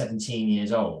was about 17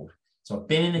 years old. So I've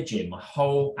been in the gym my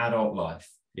whole adult life.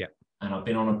 And I've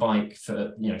been on a bike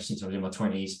for, since I was in my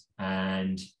 20s.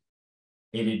 And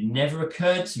it had never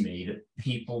occurred to me that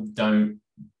people don't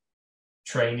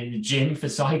train in the gym for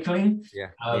cycling.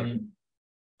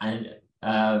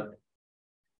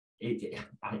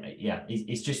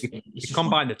 It's just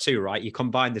combine the two, right? You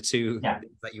combine the two that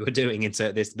you were doing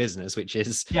into this business, which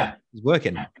is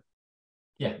working.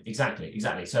 Yeah, exactly.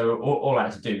 So all I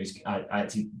had to do is I had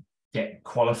to get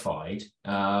qualified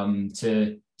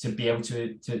to be able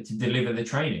to deliver the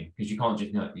training, because you can't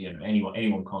just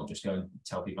anyone can't just go and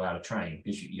tell people how to train,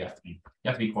 because you have to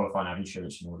be qualified and have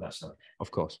insurance and all that stuff.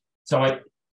 Of course. So I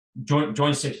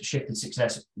joined Shift and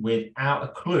Success without a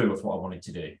clue of what I wanted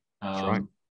to do.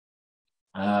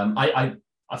 I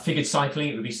figured cycling,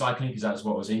 it would be cycling because that's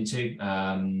what I was into.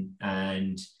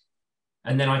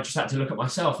 And then I just had to look at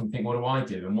myself and think, what do I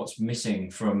do? And what's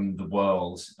missing from the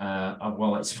world?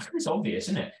 Well, it's obvious,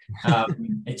 isn't it?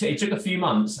 It took a few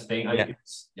months, I think. It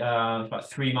was about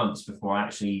 3 months before I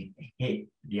actually hit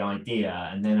the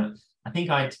idea. And then I think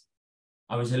I'd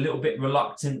I was a little bit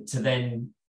reluctant to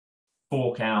then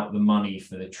fork out the money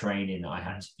for the training that I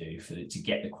had to do to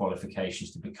get the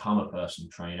qualifications to become a personal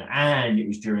trainer. And it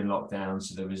was during lockdown,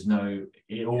 so there was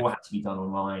it all had to be done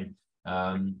online.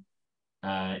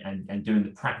 And doing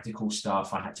the practical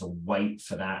stuff, I had to wait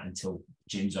for that until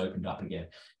gyms opened up again.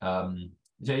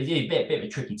 So it's a bit of a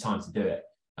tricky time to do it.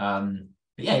 But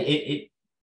yeah,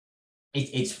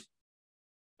 it's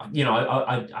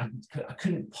I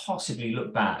couldn't possibly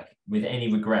look back with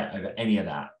any regret over any of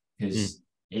that, because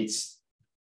it's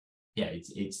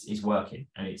working,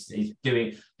 and it's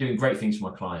doing great things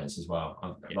for my clients as well.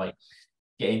 I'm like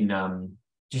getting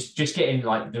just getting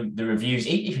like the reviews,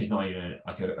 even if it's not even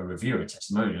like a review or a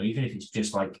testimonial, even if it's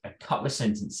just like a couple of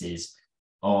sentences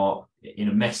or in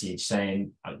a message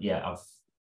saying, yeah,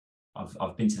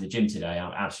 I've been to the gym today,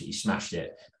 I've absolutely smashed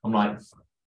it. I'm like,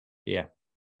 yeah,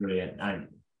 brilliant. And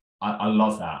I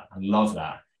love that. I love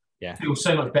that. Yeah. It feels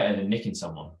so much better than nicking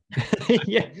someone.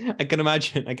 Yeah, I can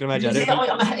imagine.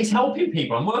 It's helping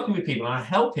people. I'm working with people and I'm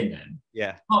helping them.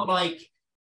 Yeah. Not like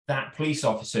that police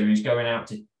officer who's going out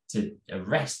to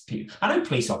arrest people. I know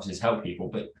police officers help people,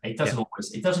 but it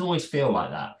doesn't always feel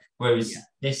like that. Whereas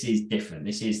this is different.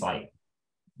 This is like,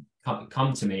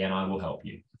 come to me and I will help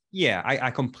you. Yeah,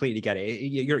 I completely get it.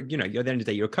 You're at the end of the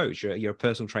day, you're a coach, you're a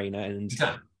personal trainer, and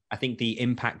exactly. I think the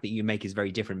impact that you make is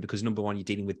very different because, number one, you're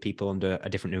dealing with people under a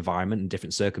different environment and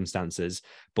different circumstances,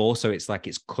 but also it's like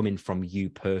it's coming from you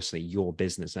personally, your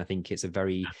business. And I think it's a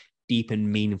very deep and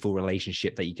meaningful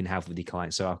relationship that you can have with your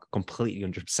clients. So I completely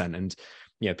 100%. And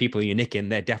people you're nicking,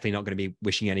 they're definitely not going to be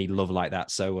wishing any love like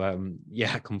that. So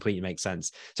yeah, completely makes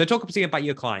sense. So talk to me about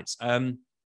your clients.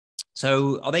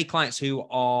 So are they clients who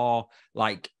are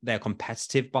like, they're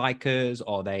competitive bikers,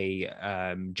 or they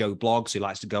Joe Blogs who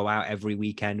likes to go out every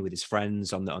weekend with his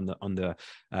friends on the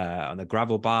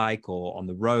gravel bike or on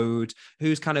the road?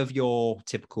 Who's kind of your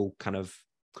typical kind of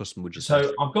customer, would you say?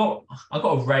 So I've got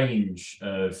a range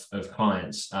of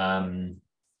clients.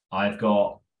 I've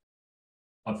gone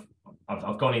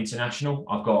international.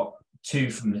 I've got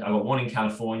one in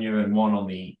California and one on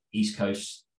the East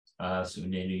Coast, sort of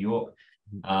near New York.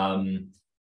 The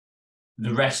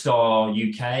rest are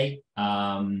UK,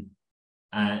 and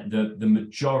the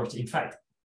majority, in fact,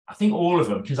 I think all of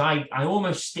them, because I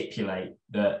almost stipulate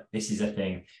that this is a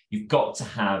thing. You've got to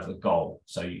have a goal.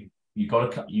 So you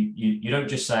got to you don't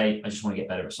just say, I just want to get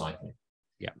better at cycling.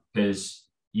 Yeah, because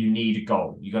you need a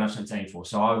goal. You got to have something to aim for.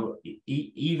 So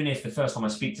even if the first time I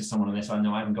speak to someone on this, I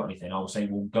know I haven't got anything, I will say,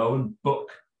 well, go and book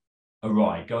a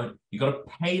ride. You got to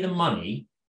pay the money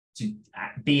to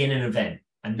be in an event,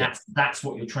 and that's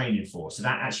what you're training for. So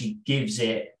that actually gives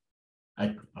it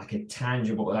a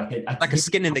tangible, like a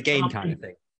skin in the game kind of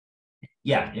thing.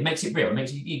 Yeah, it makes it real.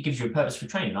 It gives you a purpose for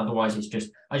training. Otherwise, it's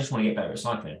just, I just want to get better at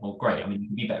cycling. Well, great. I mean, you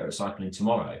can be better at cycling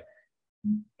tomorrow.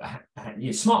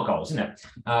 Smart goals, isn't it?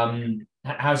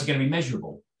 How's it going to be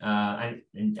measurable?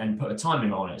 And put a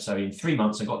timing on it. So in 3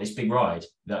 months, I got this big ride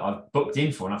that I've booked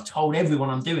in for, and I've told everyone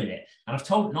I'm doing it. And I've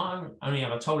told, not only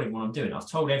have I told everyone I'm doing it, I've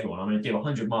told everyone I'm going to do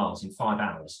 100 miles in 5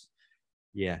 hours.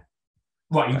 Yeah.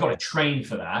 Right, you've got to train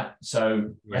for that.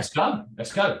 So let's go.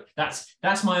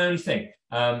 That's my only thing.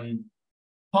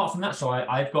 Apart from that, so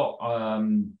I've got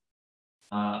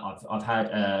I've had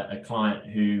a client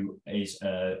who is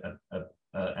an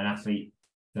athlete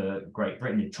for Great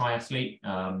Britain, a triathlete.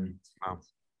 Wow.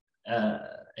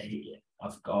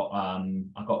 I've got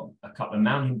a couple of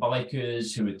mountain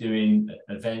bikers who are doing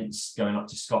events going up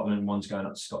to Scotland. One's going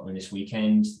up to Scotland this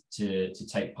weekend to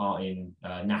take part in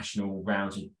national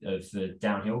rounds of the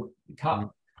downhill cup.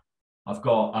 Mm-hmm. I've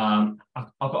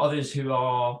got others who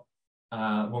are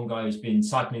one guy who's been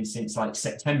cycling since like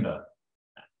September,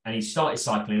 and he started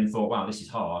cycling and thought, wow, this is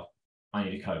hard. I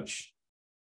need a coach.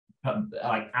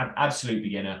 Like absolute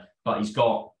beginner, but he's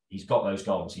got those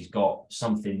goals. He's got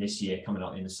something this year coming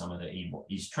up in the summer that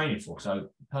he's training for. So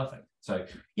perfect. So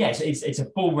yeah, it's a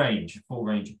full range of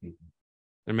people.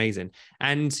 Amazing.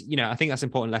 And I think that's an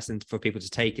important lesson for people to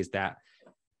take, is that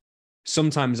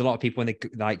sometimes a lot of people, when they,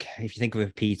 like, if you think of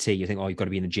a PT, you think, oh, you've got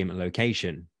to be in the gym at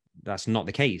location. That's not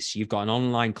the case. You've got an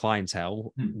online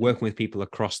clientele working with people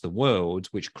across the world,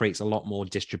 which creates a lot more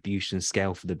distribution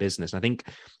scale for the business. And I think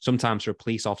sometimes for a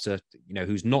police officer,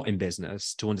 who's not in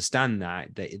business, to understand that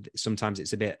sometimes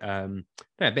it's a bit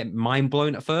mind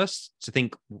blowing at first to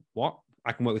think, what?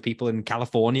 I can work with people in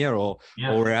California or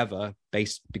wherever,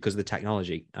 because of the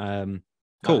technology.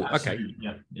 Cool. Okay.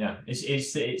 Yeah.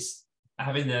 It's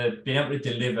having being able to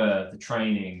deliver the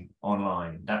training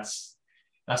online. That's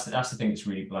the thing that's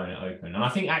really blown it open. And I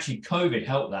think actually COVID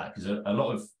helped that, because a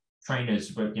lot of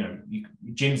trainers were,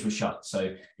 gyms were shut.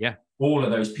 So all of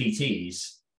those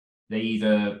PTs, they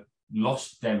either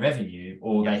lost their revenue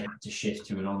or they had to shift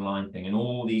to an online thing. And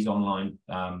all these online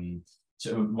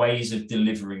sort of ways of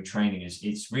delivering training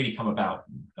it's really come about,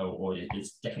 or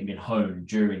it's definitely been honed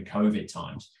during COVID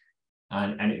times.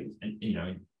 And you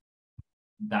know,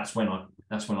 that's when I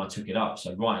took it up.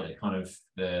 So right at the kind of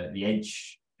the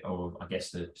edge, or I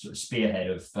guess the sort of spearhead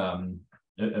of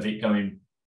it going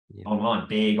online,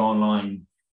 big online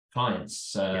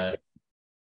clients,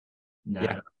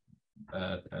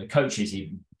 coaches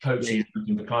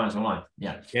looking for clients online.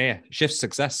 Shift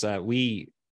Success, we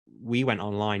went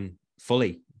online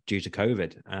fully due to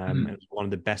COVID. It was one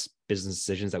of the best business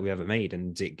decisions that we ever made,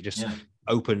 and it just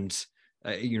opened,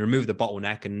 you remove the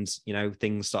bottleneck, and you know,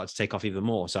 things started to take off even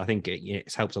more. So I think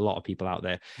it's helped a lot of people out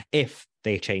there if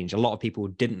they change. A lot of people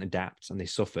didn't adapt and they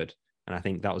suffered, and I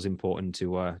think that was important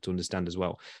to understand as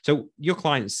well. So your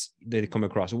clients, they come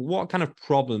across, what kind of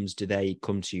problems do they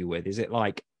come to you with? Is it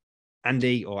like,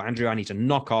 Andy or Andrew, I need to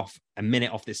knock off a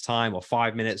minute off this time, or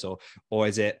 5 minutes, or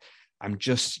is it, I'm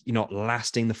just, you're not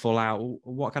lasting the full hour?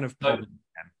 What kind of problem?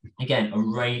 So, again, a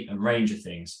range of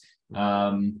things.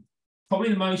 Probably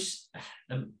the most,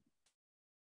 the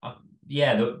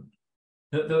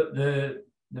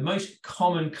most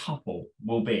common couple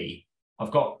will be,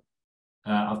 I've got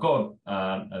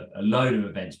a load of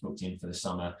events booked in for the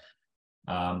summer.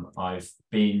 I've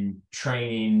been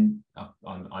training.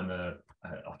 I'm a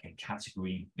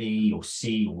category B or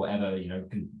C or whatever, you know.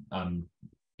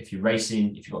 If you're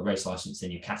racing, if you've got a race license, then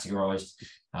you're categorized.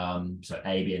 So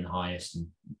A being the highest and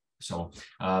so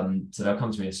on. So they'll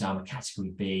come to me and say, I'm a category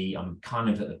B. I'm kind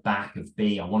of at the back of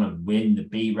B. I want to win the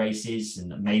B races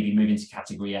and maybe move into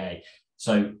category A.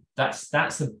 So that's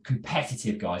the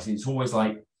competitive guys. It's always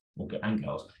like, and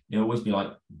girls, it'll always be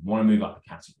like, want to move up a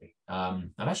category.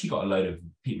 I've actually got a load of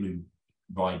people who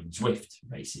ride Zwift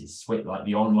races, like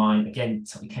the online, again,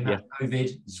 something came out of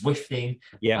COVID, Zwifting.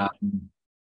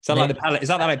 Is that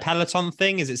like a Peloton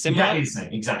thing? Is it similar? Exactly the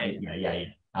same. Exactly. Yeah.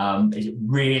 It's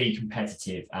really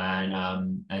competitive,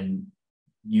 and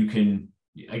you can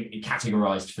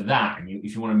categorized for that. And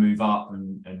if you want to move up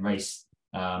and race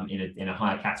in a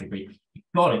higher category, you've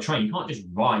got to train. You can't just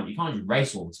ride. You can't just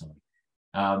race all the time.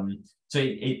 So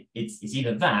it's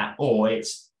either that, or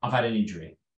it's I've had an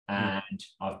injury and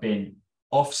I've been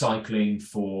off cycling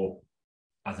for,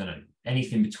 I don't know,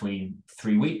 anything between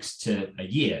 3 weeks to a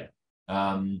year.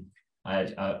 I've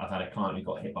had a client who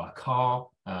got hit by a car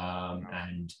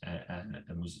and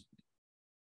was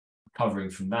recovering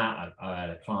from that. I had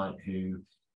a client who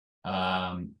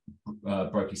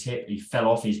broke his hip. He fell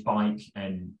off his bike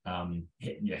and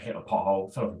hit a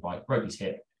pothole, fell off his bike, broke his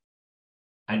hip,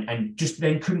 and just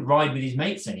then couldn't ride with his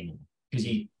mates anymore because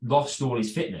he lost all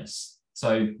his fitness.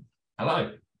 So,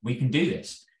 hello, we can do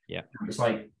this. Yeah. It's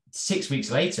like 6 weeks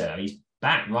later, he's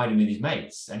back riding with his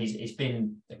mates, and it's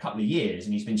been a couple of years,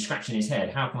 and he's been scratching his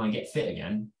head. How can I get fit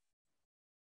again?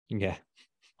 Yeah,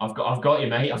 I've got you,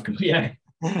 mate. I've got you.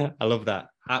 I love that.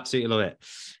 Absolutely love it.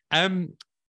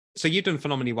 So you've done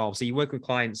phenomenally well. So you work with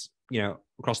clients, you know,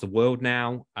 across the world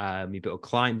now. You built a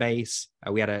client base.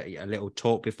 We had a little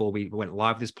talk before we went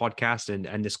live this podcast,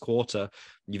 and this quarter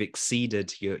you've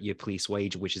exceeded your police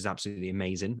wage, which is absolutely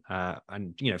amazing.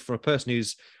 And you know, for a person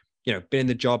who's, you know, been in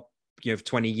the job, you know, for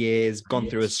 20 years, gone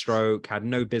through a stroke, had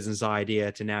no business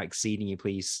idea, to now exceeding your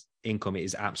police income, it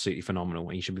is absolutely phenomenal,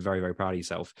 and you should be very, very proud of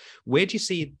yourself. Where do you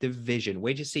see the vision?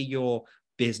 Where do you see your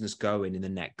business going in the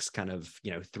next kind of,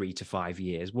 you know, 3 to 5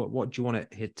 years? What do you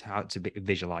want to hit out to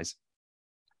visualize?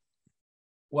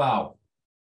 Wow.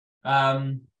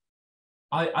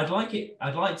 I'd like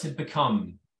to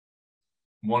become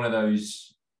one of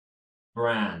those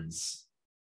brands.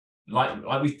 Like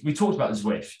we talked about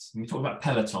Zwift, we talked about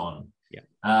Peloton.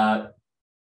 Yeah.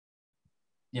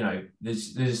 You know,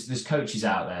 there's coaches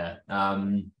out there.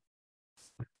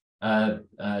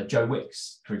 Joe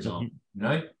Wicks, for example. You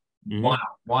know,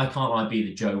 why can't I be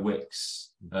the Joe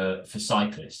Wicks for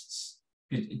cyclists?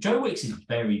 Because Joe Wicks is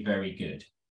very, very good.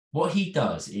 What he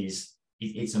does is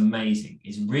it's amazing.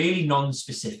 It's really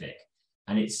non-specific,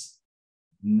 and it's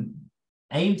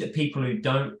aimed at people who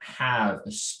don't have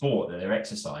a sport that they're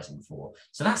exercising for.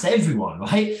 So that's everyone,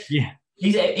 right? Yeah.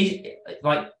 He's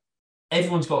like,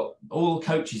 everyone's got, all the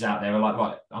coaches out there are like,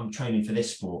 right, I'm training for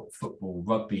this sport, football,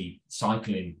 rugby,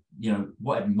 cycling, you know,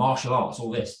 whatever, martial arts,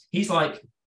 all this. He's like,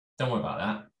 don't worry about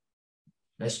that.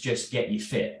 Let's just get you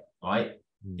fit, right?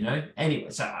 You know. Anyway,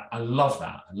 so I love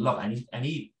that. I love it. And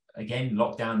he again,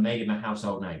 lockdown made him a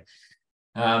household name.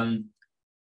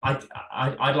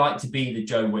 I'd like to be the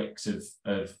Joe Wicks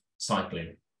of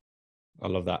cycling. I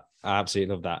love that. I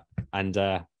absolutely love that. And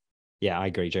Yeah, I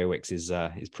agree. Joe Wicks is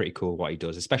pretty cool what he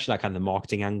does, especially that kind of the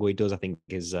marketing angle he does. I think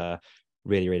is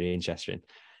really, really interesting.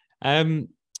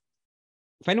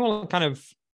 If anyone kind of,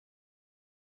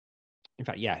 in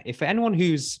fact, yeah, if anyone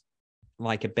who's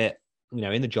like a bit,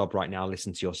 in the job right now,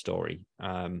 listen to your story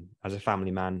as a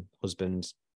family man,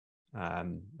 husband,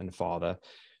 and a father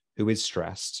who is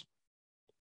stressed,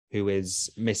 who is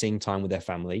missing time with their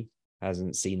family,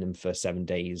 hasn't seen them for 7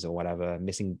 days or whatever,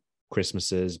 missing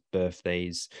Christmases,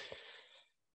 birthdays,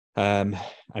 and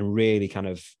really kind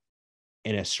of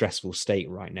in a stressful state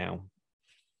right now.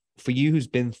 For you, who's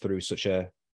been through such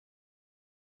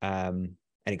an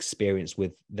experience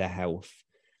with their health,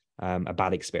 a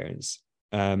bad experience,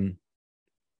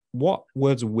 what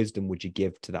words of wisdom would you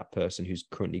give to that person who's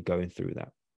currently going through that?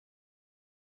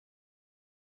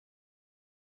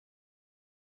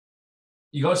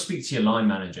 You got to speak to your line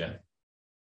manager,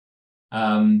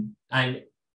 and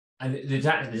there's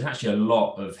actually a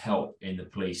lot of help in the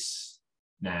police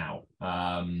now.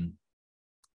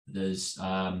 There's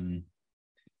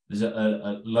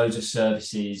loads of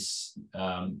services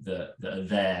that are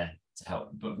there to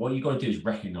help, but what you got to do is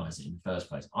recognize it in the first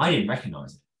place. I didn't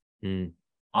recognize it.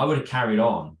 I would have carried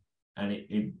on, and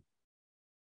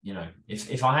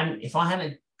if I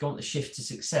hadn't got the shift to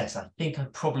success, I think I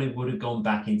probably would have gone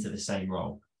back into the same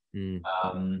role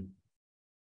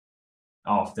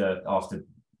after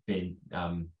being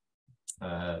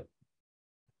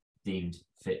deemed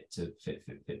fit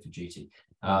for duty.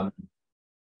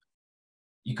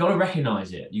 You got to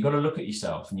recognize it. You got to look at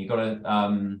yourself, and you got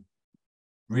to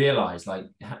realize, like,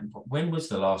 when was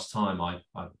the last time I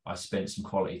spent some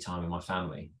quality time with my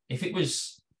family? If it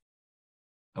was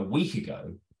a week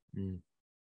ago,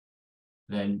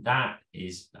 then that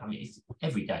is, it's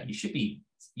every day. You should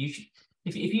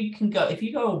if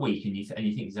you go a week and you think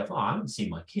to yourself, I haven't seen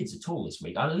my kids at all this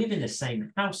week. I live in the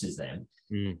same house as them,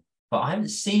 but I haven't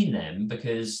seen them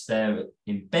because they're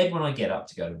in bed when I get up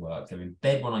to go to work. They're in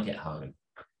bed when I get home.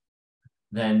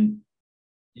 Then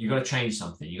you've got to change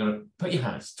something. You've got to put your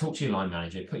hands, talk to your line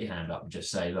manager, put your hand up and just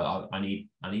say, look, I need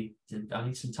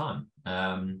some time.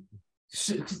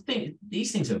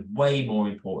 These things are way more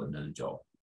important than a job.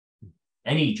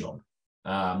 Any job,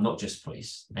 not just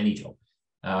police, any job.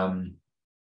 And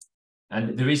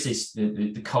there is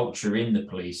the culture in the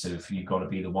police of you've got to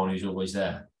be the one who's always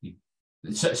there.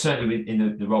 Certainly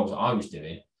in the roles that I was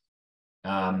doing,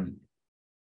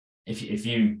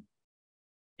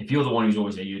 if you're the one who's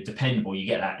always there, you're dependable. You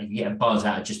get a buzz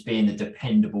out of just being the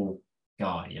dependable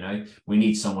guy. We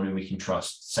need someone who we can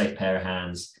trust. Safe pair of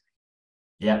hands.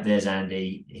 Yeah, there's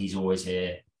Andy. He's always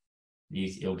here.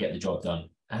 He'll get the job done.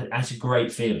 That's a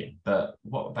great feeling. But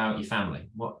what about your family?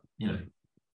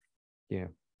 Yeah,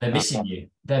 they're missing you.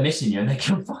 They're missing you, and they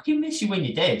can fucking miss you when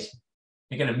you're dead.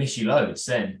 They're gonna miss you loads.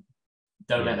 Then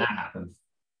don't let that happen.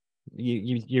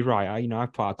 You're right.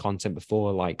 I've put out content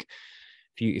before, like,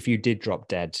 if you did drop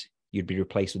dead, you'd be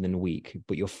replaced within a week,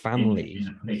 but your family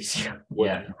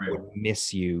would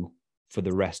miss you for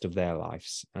the rest of their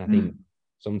lives. And I think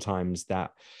sometimes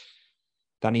that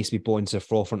needs to be brought into the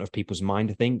forefront of people's mind,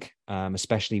 I think,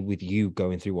 especially with you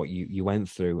going through what you went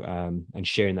through, and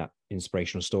sharing that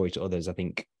inspirational story to others. I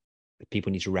think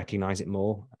people need to recognize it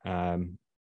more. And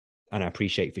I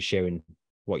appreciate for sharing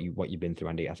what you've been through,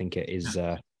 Andy. I think it is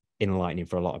enlightening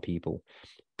for a lot of people.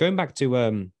 Going back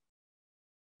to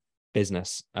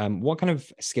business, what kind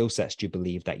of skill sets do you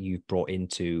believe that you've brought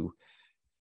into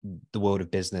the world of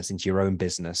business, into your own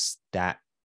business, that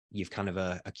you've kind of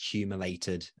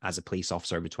accumulated as a police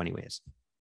officer over 20 years?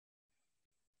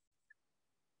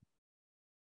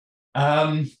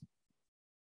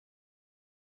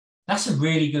 That's a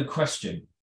really good question.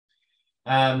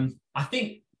 I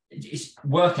think it's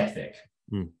work ethic,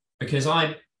 because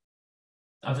I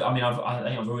think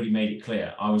I've already made it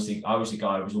clear. I was the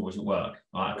guy who was always at work.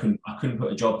 I couldn't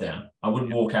put a job down. I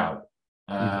wouldn't walk out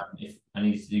if I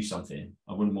needed to do something.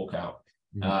 I wouldn't walk out,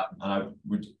 and I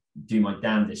would do my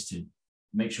damnedest to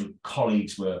make sure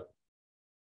colleagues were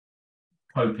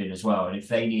coping as well. And if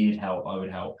they needed help, I would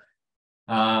help.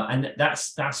 And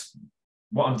that's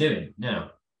what I'm doing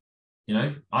now.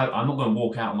 I'm not going to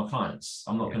walk out on my clients.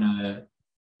 I'm not going to,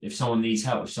 if someone needs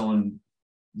help, if someone,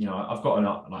 I've got an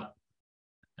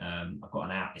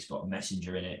app, it's got a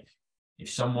messenger in it. If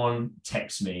someone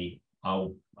texts me,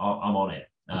 I'm on it.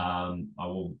 I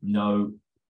will know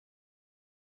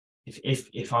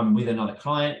if I'm with another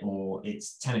client or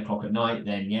it's 10 o'clock at night,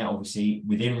 then yeah, obviously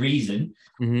within reason,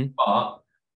 but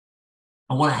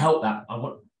I want to help that. I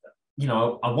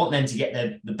want them to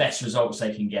get the best results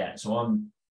they can get. So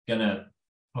I'm going to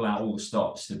pull out all the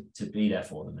stops to be there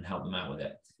for them and help them out with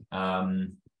it.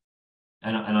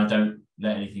 and I don't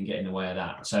let anything get in the way of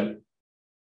that. So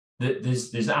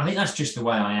there's I think that's just the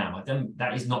way I am.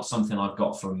 That is not something I've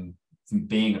got from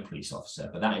being a police officer,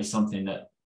 but that is something that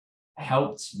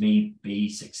helped me be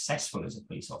successful as a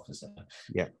police officer.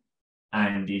 Yeah.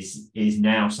 And is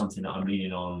now something that I'm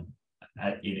leaning on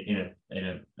in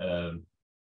a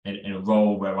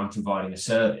role where I'm providing a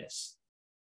service.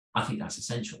 I think that's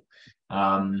essential.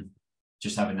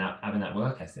 Just having that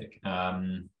work ethic.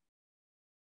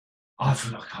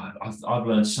 I've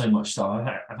learned so much stuff.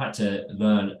 I've had to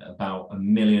learn about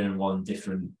 1,000,001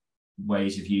 different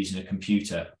ways of using a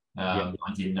computer. I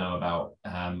didn't know about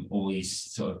all these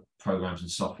sort of programs and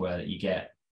software that you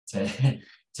get to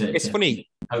it's funny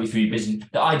help you through your business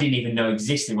that I didn't even know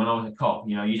existed when I was a cop.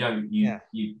 You're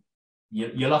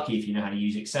lucky if you know how to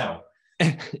use Excel.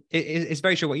 It's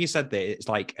very true what you said there. It's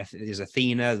like there's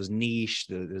Athena, there's Niche,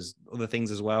 there's other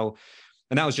things as well.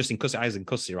 And that was just in custody. I was in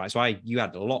custody, right? So you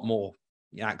had a lot more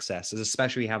access,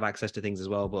 especially have access to things as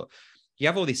well. But you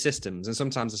have all these systems, and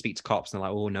sometimes I speak to cops and they're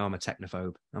like, "Oh no, I'm a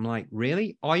technophobe." I'm like,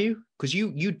 "Really? Are you?" Because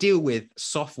you deal with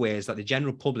softwares that the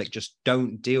general public just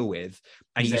don't deal with,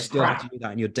 and you still have to do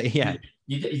that in your day. Yeah,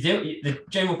 the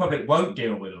general public won't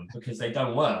deal with them because they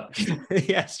don't work.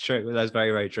 Yes, true. That's very,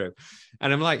 very true.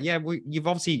 And I'm like, yeah, you're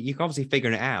obviously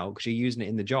figuring it out because you're using it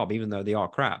in the job, even though they are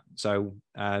crap. So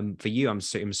for you, I'm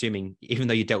assuming even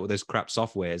though you dealt with those crap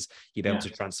softwares, you'd be able to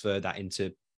transfer that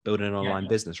into building an online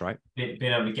business, right? Being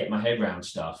able to get my head around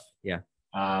stuff. Yeah.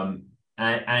 And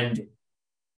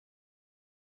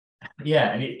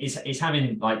it's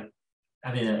having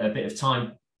a bit of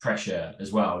time pressure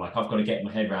as well. Like I've got to get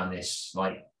my head around this.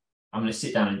 Like I'm going to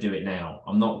sit down and do it now.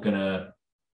 I'm not going to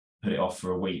put it off for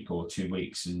a week or 2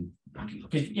 weeks. And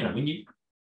because when you're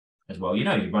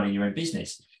running your own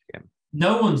business. Yeah.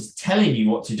 No one's telling you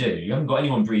what to do. You haven't got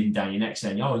anyone breathing down your neck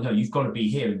saying, "Oh no, you've got to be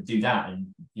here and do that."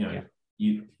 And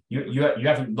you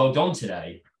haven't logged on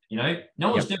today. No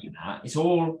one's doing that. It's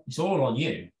all on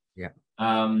you. Yeah.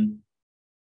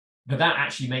 But that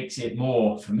actually makes it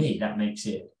more, for me, that makes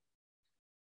it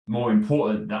more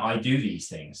important that I do these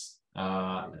things.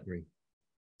 I agree.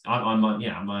 I'm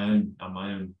my own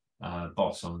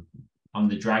boss. I'm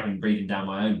the dragon breathing down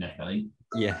my own neck, I think.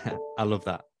 Yeah, I love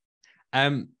that.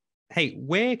 Hey,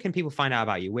 where can people find out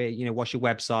about you? Where, what's your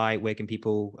website? Where can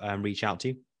people reach out to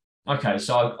you? Okay,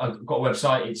 so I've got a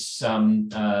website. It's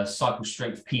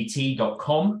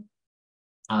cyclestrengthpt.com.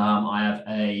 I have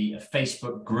a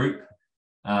Facebook group,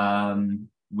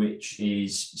 which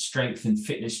is strength and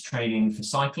fitness training for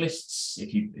cyclists.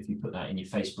 If you put that in your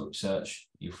Facebook search,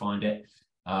 you'll find it.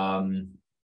 That's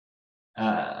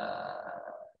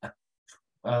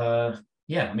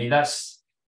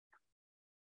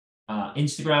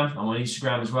Instagram. I'm on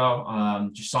Instagram as well.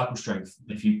 Just cycle strength.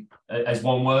 If you, as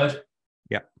one word.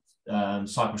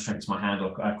 Cycle strength is my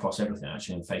handle across everything,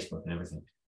 actually, on Facebook and everything.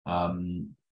 You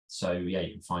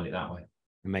can find it that way.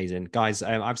 Amazing. Guys,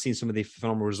 I've seen some of the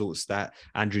phenomenal results that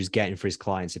Andrew's getting for his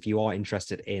clients. If you are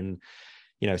interested in,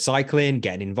 cycling,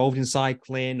 getting involved in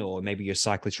cycling, or maybe you're a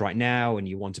cyclist right now and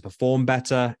you want to perform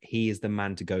better, he is the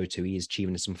man to go to. He is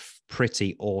achieving some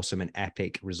pretty awesome and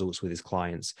epic results with his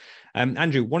clients.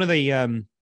 Andrew, one of the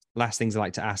last things I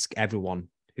like to ask everyone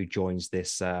who joins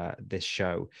this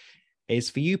show is,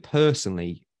 for you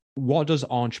personally, what does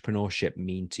entrepreneurship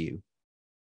mean to you?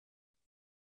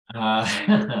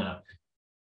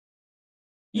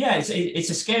 It's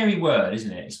a scary word,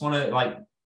 isn't it? It's one of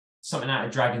something out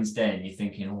of Dragon's Den. You're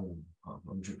thinking, oh,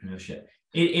 entrepreneurship.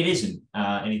 It isn't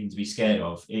anything to be scared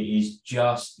of. It is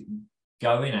just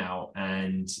going out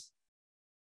and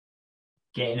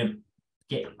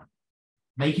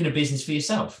making a business for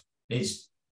yourself. It's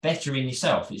bettering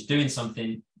yourself. It's doing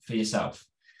something for yourself.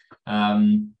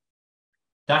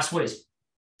 That's what it's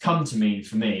come to mean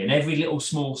for me. And every little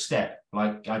small step,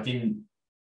 I didn't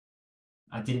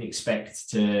expect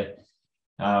to,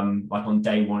 on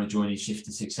day one of joining Shift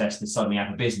to Success, to suddenly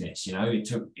have a business.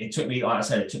 It took me, like I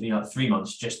said, 3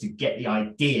 months just to get the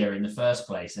idea in the first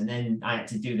place, and then I had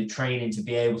to do the training to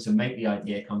be able to make the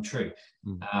idea come true.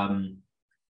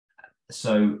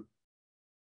 So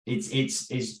it's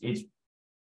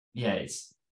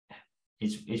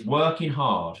working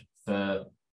hard for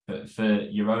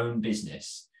your own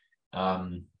business,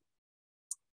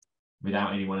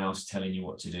 without anyone else telling you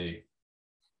what to do.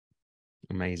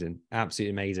 Amazing.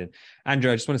 Absolutely amazing.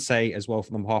 Andrew, I just want to say as well,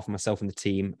 on behalf of myself and the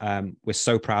team, we're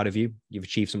so proud of you. You've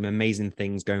achieved some amazing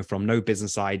things, going from no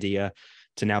business idea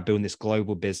to now building this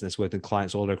global business, working with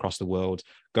clients all across the world,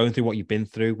 going through what you've been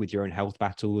through with your own health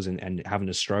battles and having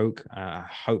a stroke. I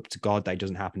hope to God that it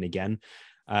doesn't happen again.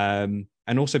 And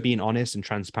also being honest and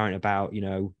transparent about,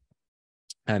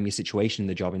 your situation in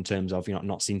the job in terms of,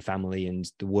 not seeing family and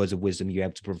the words of wisdom you're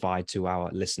able to provide to our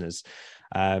listeners.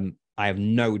 I have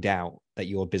no doubt that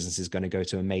your business is going to go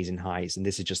to amazing heights, and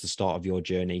this is just the start of your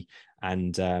journey.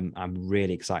 And I'm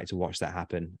really excited to watch that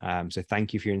happen. So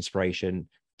thank you for your inspiration.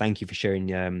 Thank you for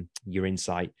sharing your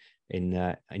insight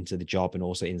into the job and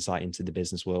also insight into the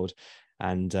business world.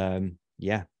 And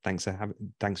yeah, thanks. I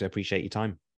appreciate your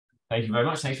time. Thank you very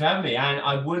much. Thanks for having me. And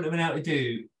I wouldn't have been able to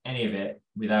do any of it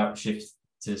without Shift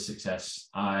to Success.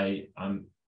 I'm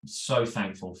so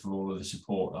thankful for all of the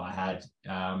support that I had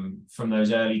from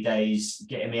those early days,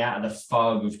 getting me out of the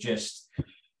fog of just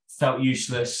felt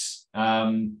useless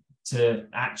to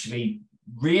actually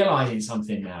realizing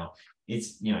something now.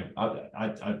 It's,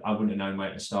 I wouldn't have known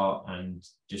where to start, and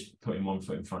just putting one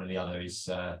foot in front of the other is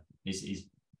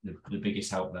the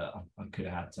biggest help that I could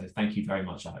have had. So thank you very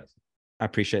much, Alex. I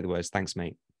appreciate the words. Thanks,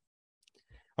 mate.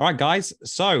 All right, guys.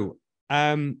 So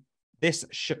this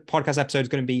podcast episode is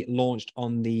going to be launched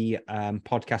on the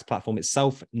podcast platform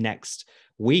itself next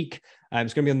week.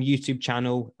 It's going to be on the YouTube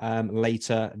channel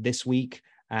later this week.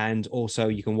 And also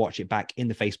you can watch it back in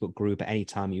the Facebook group at any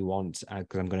time you want,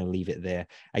 because I'm going to leave it there.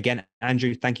 Again,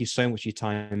 Andrew, thank you so much for your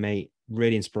time, mate.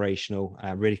 Really inspirational,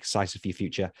 really excited for your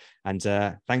future. And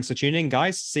thanks for tuning in,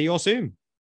 guys. See you all soon.